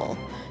caster level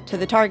to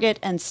the target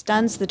and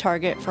stuns the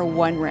target for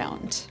 1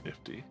 round.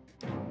 50.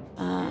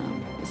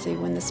 Let's see,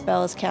 when the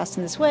spell is cast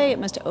in this way, it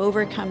must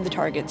overcome the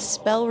target's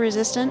spell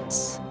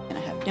resistance. And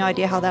I have no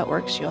idea how that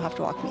works. You'll have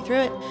to walk me through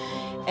it.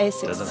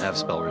 Doesn't have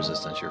spell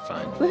resistance, you're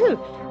fine.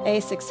 Woohoo!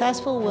 A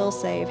successful will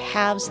save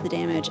halves the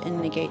damage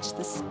and negates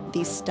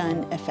the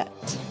stun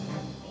effect.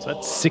 So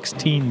that's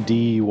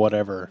 16D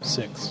whatever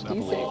 6, I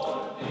believe.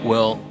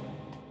 Well,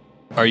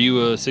 are you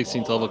a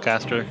 16th level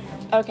caster?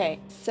 Okay,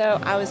 so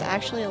I was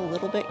actually a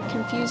little bit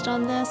confused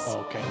on this.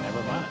 Okay,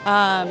 never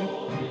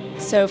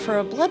mind. So for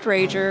a Blood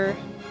Rager,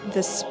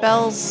 the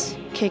spells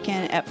kick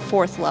in at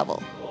 4th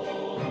level.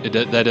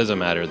 That doesn't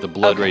matter. The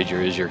Blood Okay.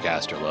 Rager is your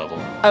caster level.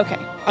 Okay,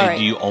 all And right.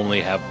 do you only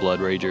have Blood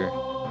Rager?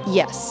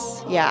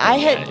 Yes. Yeah, I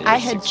it had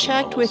is 16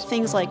 checked with levels.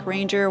 things like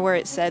Ranger where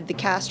it said the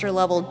caster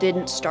level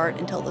didn't start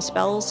until the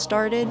spells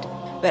started,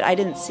 but I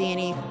didn't see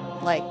any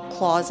like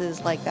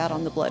clauses like that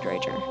on the Blood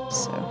Rager.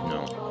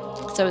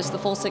 No. So it's the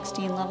full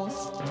 16 levels.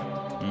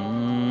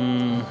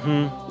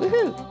 Mm-hmm.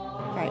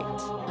 Woohoo!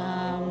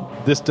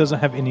 Right. This doesn't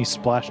have any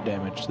splash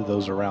damage to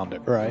those around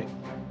it, right?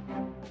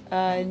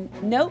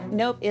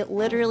 Nope. It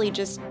literally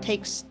just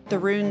takes the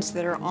runes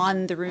that are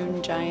on the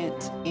rune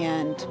giant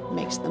and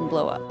makes them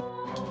blow up.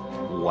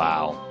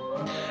 Wow.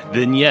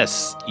 Then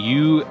yes,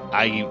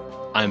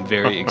 I'm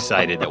very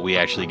excited that we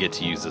actually get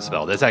to use the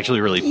spell. That's actually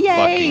really Yay!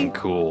 fucking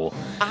cool.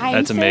 I'm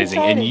That's so amazing.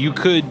 And excited. you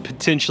could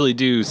potentially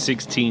do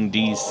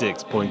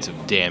 16d6 points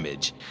of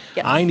damage.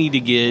 Yes. I need to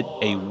get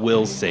a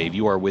will save.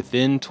 You are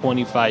within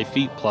 25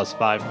 feet plus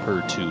 5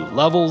 per 2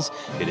 levels.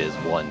 It is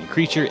 1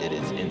 creature. It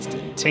is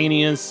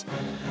instantaneous.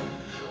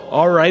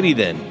 Alrighty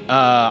then.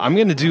 I'm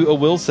going to do a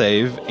will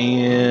save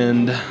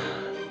and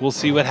we'll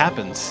see what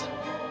happens.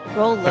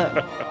 Roll low.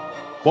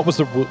 What was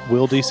the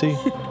will DC?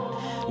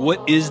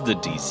 What is the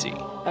DC?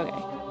 Okay.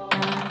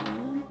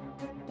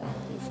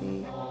 Let's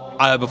see.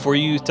 Before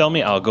you tell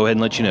me, I'll go ahead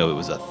and let you know it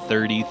was a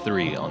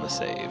 33 on the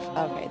save.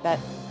 Okay, that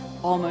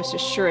almost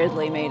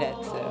assuredly made it.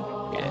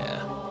 So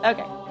Yeah.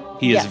 okay.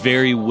 He is Yes.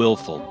 very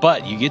willful,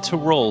 but you get to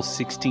roll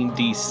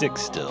 16d6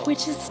 still.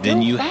 Which is still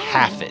Then you fine.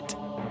 half it.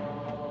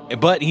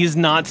 But he's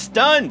not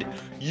stunned.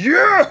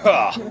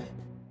 Yeah!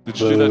 Did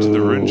you do that to the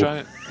rune Boo.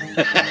 giant?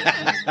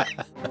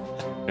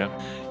 Yeah.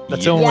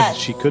 That's the only Yes. way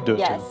she could do it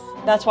Yes. to.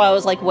 That's why I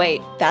was like,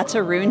 wait, that's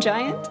a rune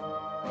giant?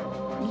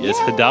 Yes,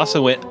 Yay.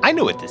 Hadassah went, I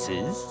know what this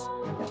is.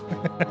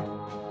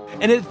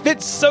 And it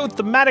fits so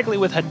thematically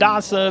with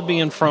Hadassah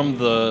being from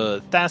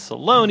the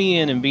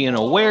Thessalonian and being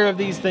aware of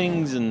these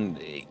things, and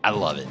I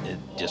love it. It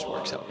just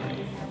works out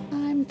great.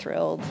 I'm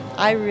thrilled.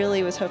 I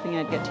really was hoping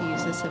I'd get to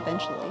use this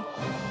eventually.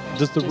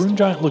 Does the Just- rune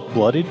giant look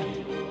bloodied?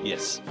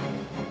 Yes,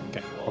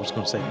 Okay, I was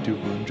going to say, do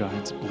rune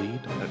giants bleed?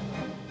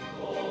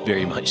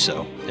 very much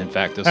so. In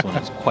fact, this one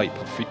is quite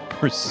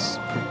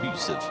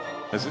perfusive.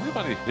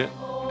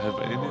 Have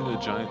any of the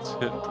giants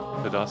hit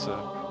Hadassah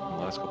in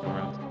the last couple of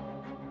rounds?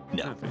 I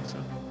No, don't think so.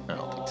 I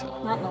don't think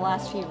so. Not in the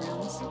last few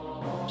rounds.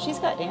 She's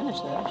got damage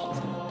though.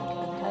 She's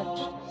not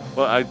untouched.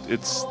 Well,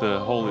 it's the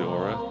holy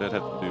aura that had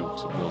to do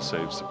some will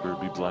saves that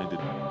would be blinded.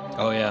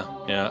 Oh, yeah.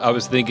 Yeah, I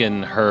was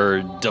thinking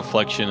her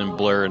deflection and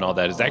blur and all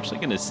that is actually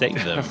going to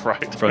save them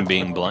Right. from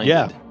being blinded.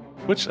 Yeah.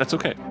 Which, that's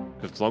okay.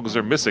 As long as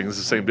they're missing, it's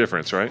the same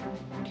difference, right?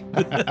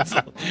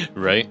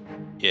 Right?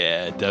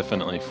 Yeah,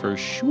 definitely, for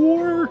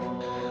sure.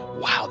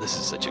 Wow, this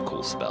is such a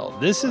cool spell.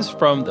 This is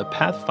from the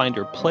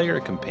Pathfinder Player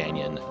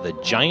Companion, the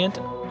Giant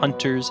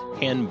Hunter's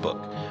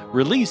Handbook,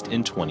 released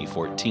in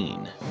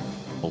 2014.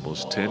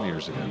 Almost 10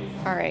 years ago.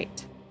 All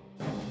right.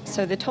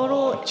 So the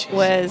total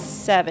was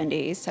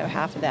 70, so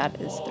half of that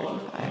is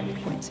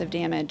 35 points of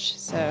damage.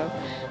 So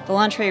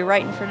Volantre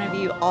right in front of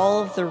you,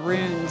 all of the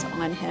runes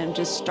on him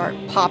just start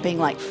popping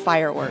like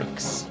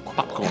fireworks.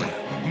 Popcorn.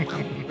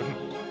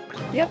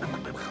 Yep.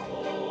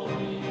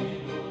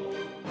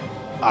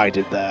 I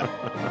did that.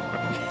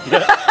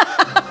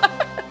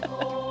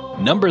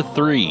 Number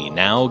 3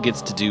 now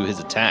gets to do his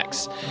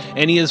attacks,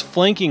 and he is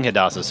flanking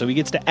Hadassah, so he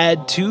gets to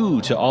add 2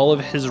 to all of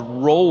his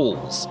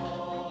rolls.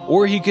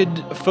 Or he could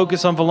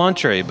focus on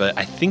Volantre, but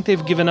I think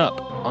they've given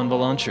up on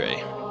Volantre.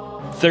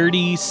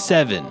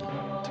 37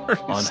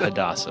 on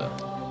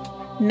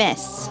Hadassah.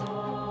 Miss.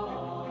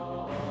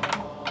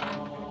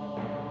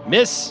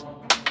 Miss.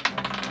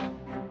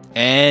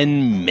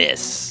 And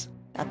miss.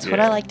 That's what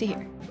I like to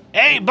hear.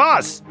 Hey,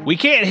 boss, we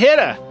can't hit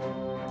her.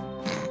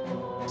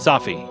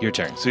 Safi, your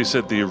turn. So you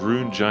said the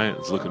Rune Giant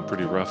is looking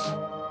pretty rough.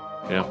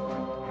 Yeah.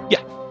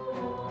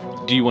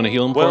 Do you want to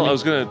heal him for Well, me? I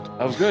was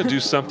gonna do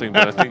something,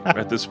 but I think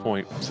at this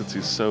point, since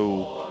he's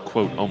so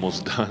quote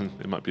almost done,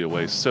 it might be a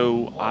waste.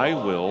 So I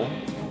will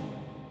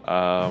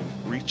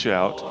reach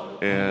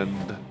out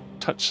and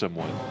touch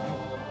someone,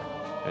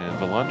 and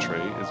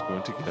Volantre is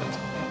going to get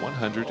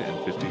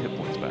 150 hit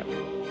points back.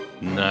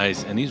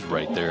 Nice, and he's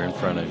right there in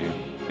front of you.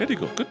 There you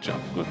go. Good job.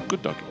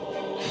 Good doggy.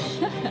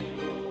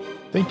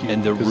 Thank you.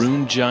 And the 'cause-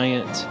 rune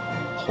giant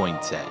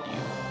points at you.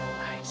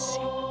 I see.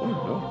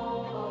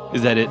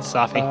 Is that it,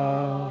 Safi?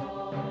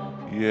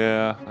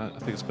 Yeah, I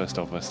think it's best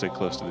off if I stay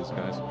close to these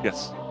guys.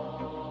 Yes.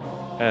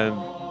 And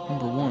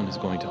Number 1 is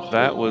going to hold.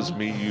 that was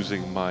me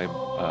using my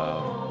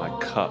my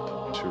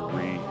cup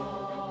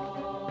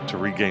to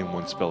regain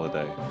 1 spell a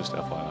day. Just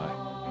FYI.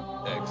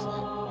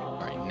 Excellent. All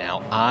right,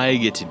 now I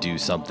get to do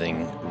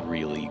something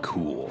really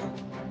cool.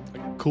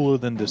 Cooler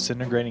than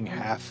disintegrating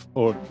half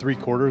or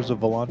 3/4 of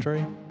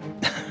Volantre?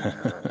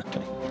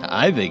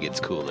 I think it's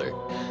cooler,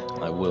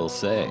 I will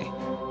say.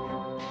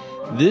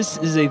 This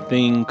is a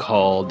thing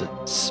called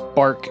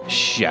Spark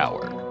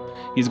Shower.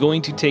 He's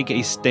going to take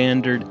a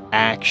standard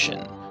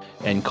action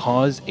and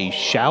cause a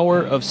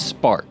shower of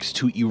sparks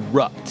to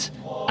erupt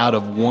out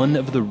of one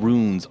of the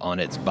runes on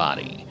its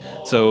body.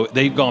 So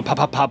they've gone pop,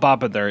 pop, pop,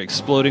 pop, and they're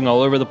exploding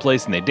all over the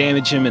place, and they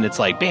damage him, and it's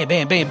like bam,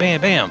 bam, bam,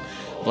 bam, bam.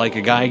 Like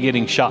a guy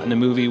getting shot in a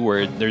movie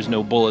where there's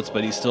no bullets,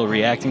 but he's still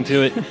reacting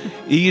to it.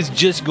 He is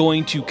just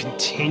going to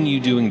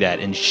continue doing that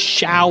and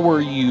shower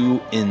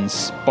you in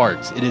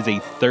sparks. It is a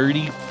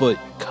 30-foot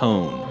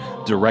cone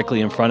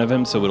directly in front of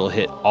him, so it'll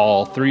hit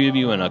all 3 of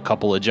you and a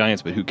couple of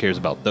giants, but who cares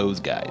about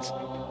those guys?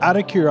 Out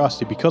of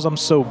curiosity, because I'm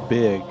so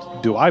big,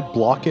 do I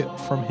block it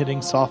from hitting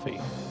Safi?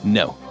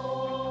 No.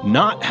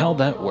 Not how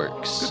that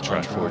works, Good try. I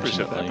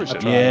appreciate that. I unfortunately.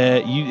 appreciate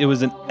that. Yeah, it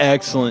was an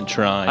excellent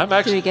try. I'm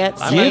actually, we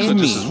get I'm Give actually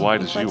me- just as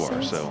wide as you are,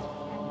 reflexes? so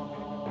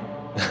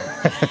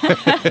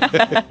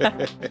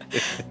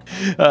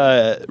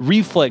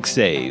Reflex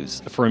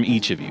saves from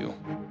each of you.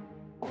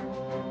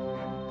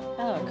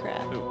 Oh,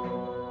 crap.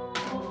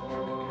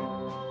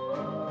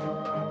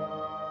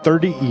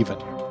 30 even.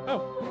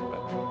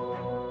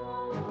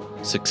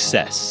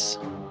 Success.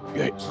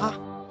 Yikes.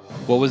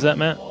 What was that,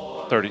 Matt?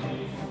 30.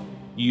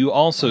 You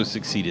also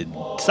succeeded.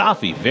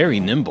 Safi, very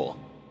nimble.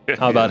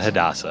 How about Yes.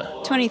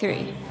 Hadassah?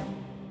 23.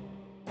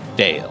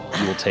 Fail.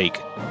 You will take.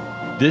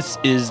 This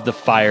is the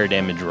fire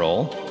damage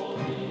roll.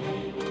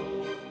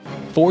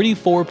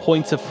 44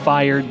 points of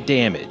fire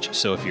damage.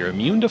 So if you're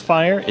immune to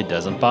fire, it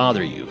doesn't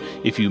bother you.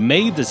 If you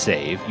made the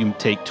save, you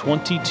take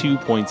 22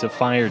 points of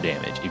fire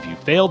damage. If you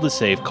failed the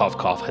save, cough,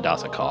 cough,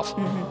 Hadassah, cough,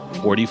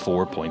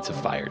 44 points of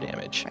fire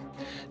damage.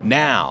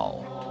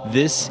 Now,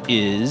 this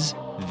is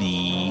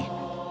the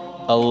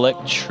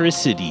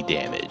electricity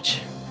damage.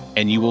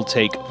 And you will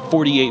take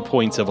 48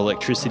 points of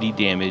electricity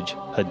damage,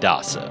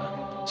 Hadassah.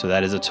 So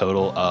that is a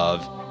total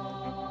of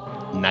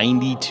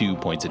 92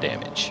 points of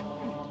damage.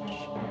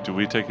 Do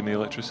we take any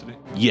electricity?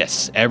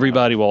 Yes,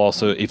 everybody will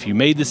also, if you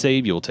made the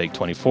save, you will take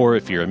 24.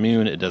 If you're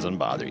immune, it doesn't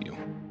bother you.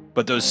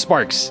 But those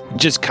sparks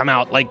just come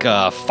out like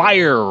a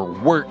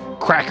firework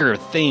cracker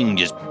thing,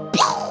 just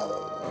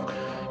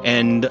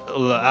and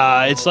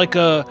it's like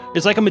a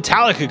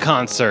Metallica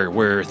concert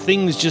where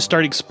things just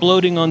start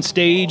exploding on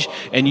stage,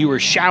 and you are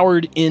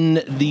showered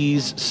in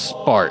these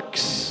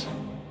sparks.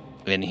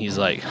 And he's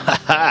like, "Ha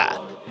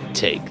ha,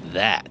 take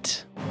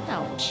that."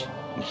 Ouch.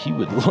 He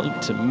would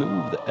like to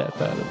move the F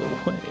out of the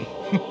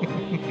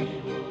way.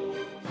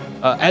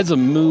 As a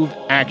move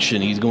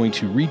action, he's going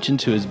to reach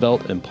into his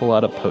belt and pull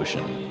out a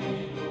potion.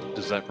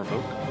 Does that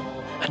provoke?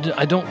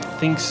 I don't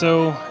think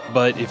so,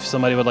 but if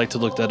somebody would like to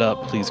look that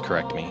up, please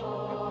correct me.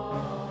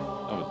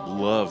 I would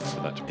love for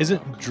that to provoke.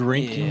 Isn't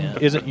drinking, Yeah.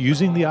 isn't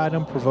using the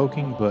item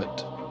provoking,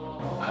 but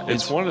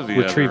It's one of the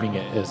retrieving other.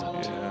 it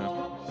isn't?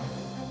 Yeah.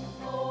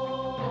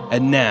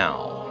 And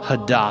now,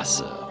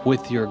 Hadassah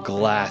with your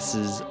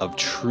glasses of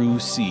true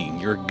seeing,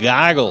 your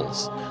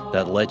goggles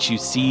that let you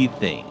see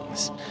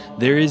things,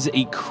 there is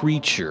a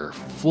creature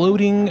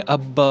floating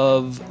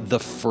above the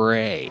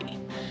fray.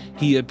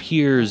 He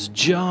appears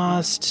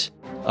just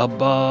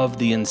above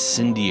the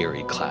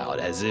incendiary cloud,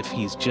 as if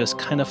he's just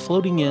kind of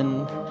floating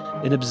in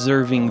and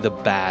observing the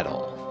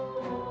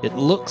battle. It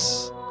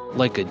looks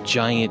like a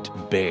giant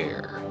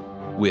bear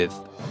with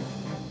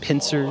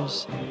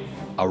pincers,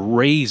 a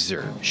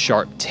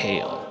razor-sharp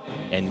tail,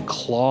 and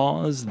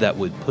claws that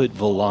would put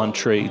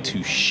Volantre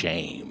to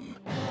shame.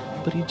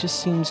 But he just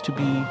seems to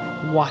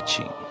be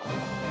watching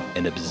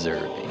and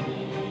observing.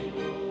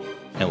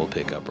 And we'll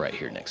pick up right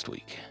here next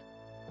week.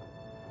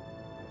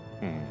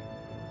 Did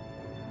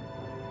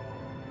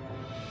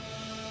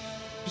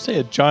you say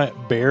a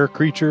giant bear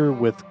creature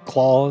with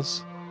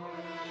claws?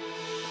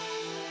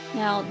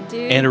 Now,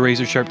 dude. And a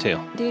razor-sharp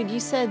tail. Dude, you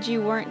said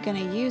you weren't going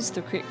to use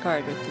the crit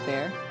card with the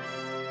bear.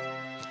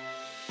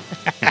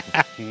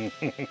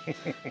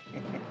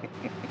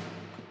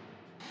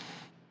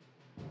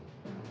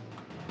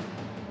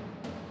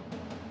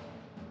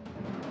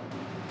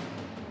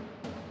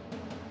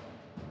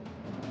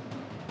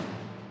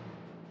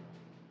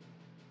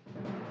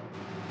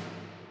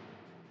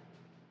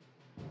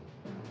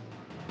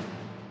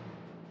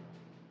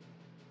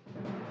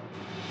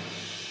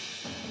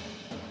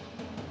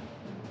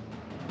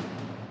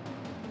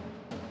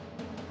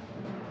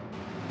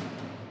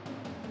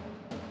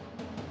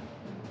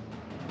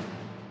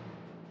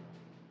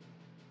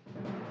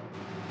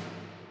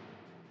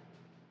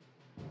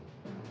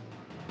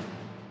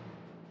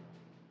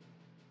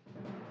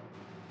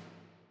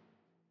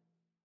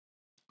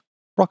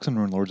 Rocks and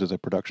Rune Lords is a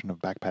production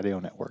of Back Patio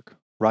Network.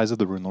 Rise of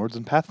the Rune Lords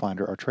and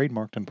Pathfinder are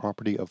trademarked and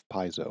property of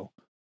Paizo.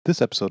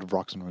 This episode of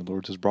Rocks and Rune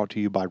Lords is brought to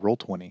you by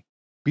Roll20.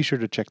 Be sure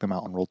to check them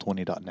out on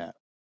Roll20.net.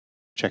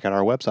 Check out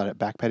our website at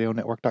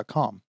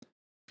backpationetwork.com.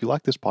 If you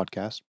like this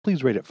podcast,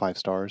 please rate it 5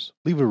 stars,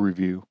 leave a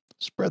review,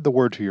 spread the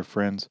word to your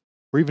friends,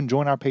 or even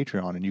join our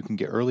Patreon and you can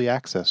get early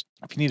access.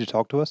 If you need to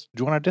talk to us,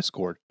 join our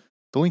Discord.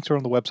 The links are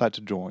on the website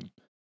to join.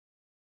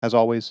 As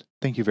always,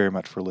 thank you very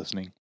much for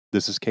listening.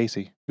 This is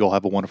Casey. You all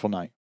have a wonderful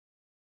night.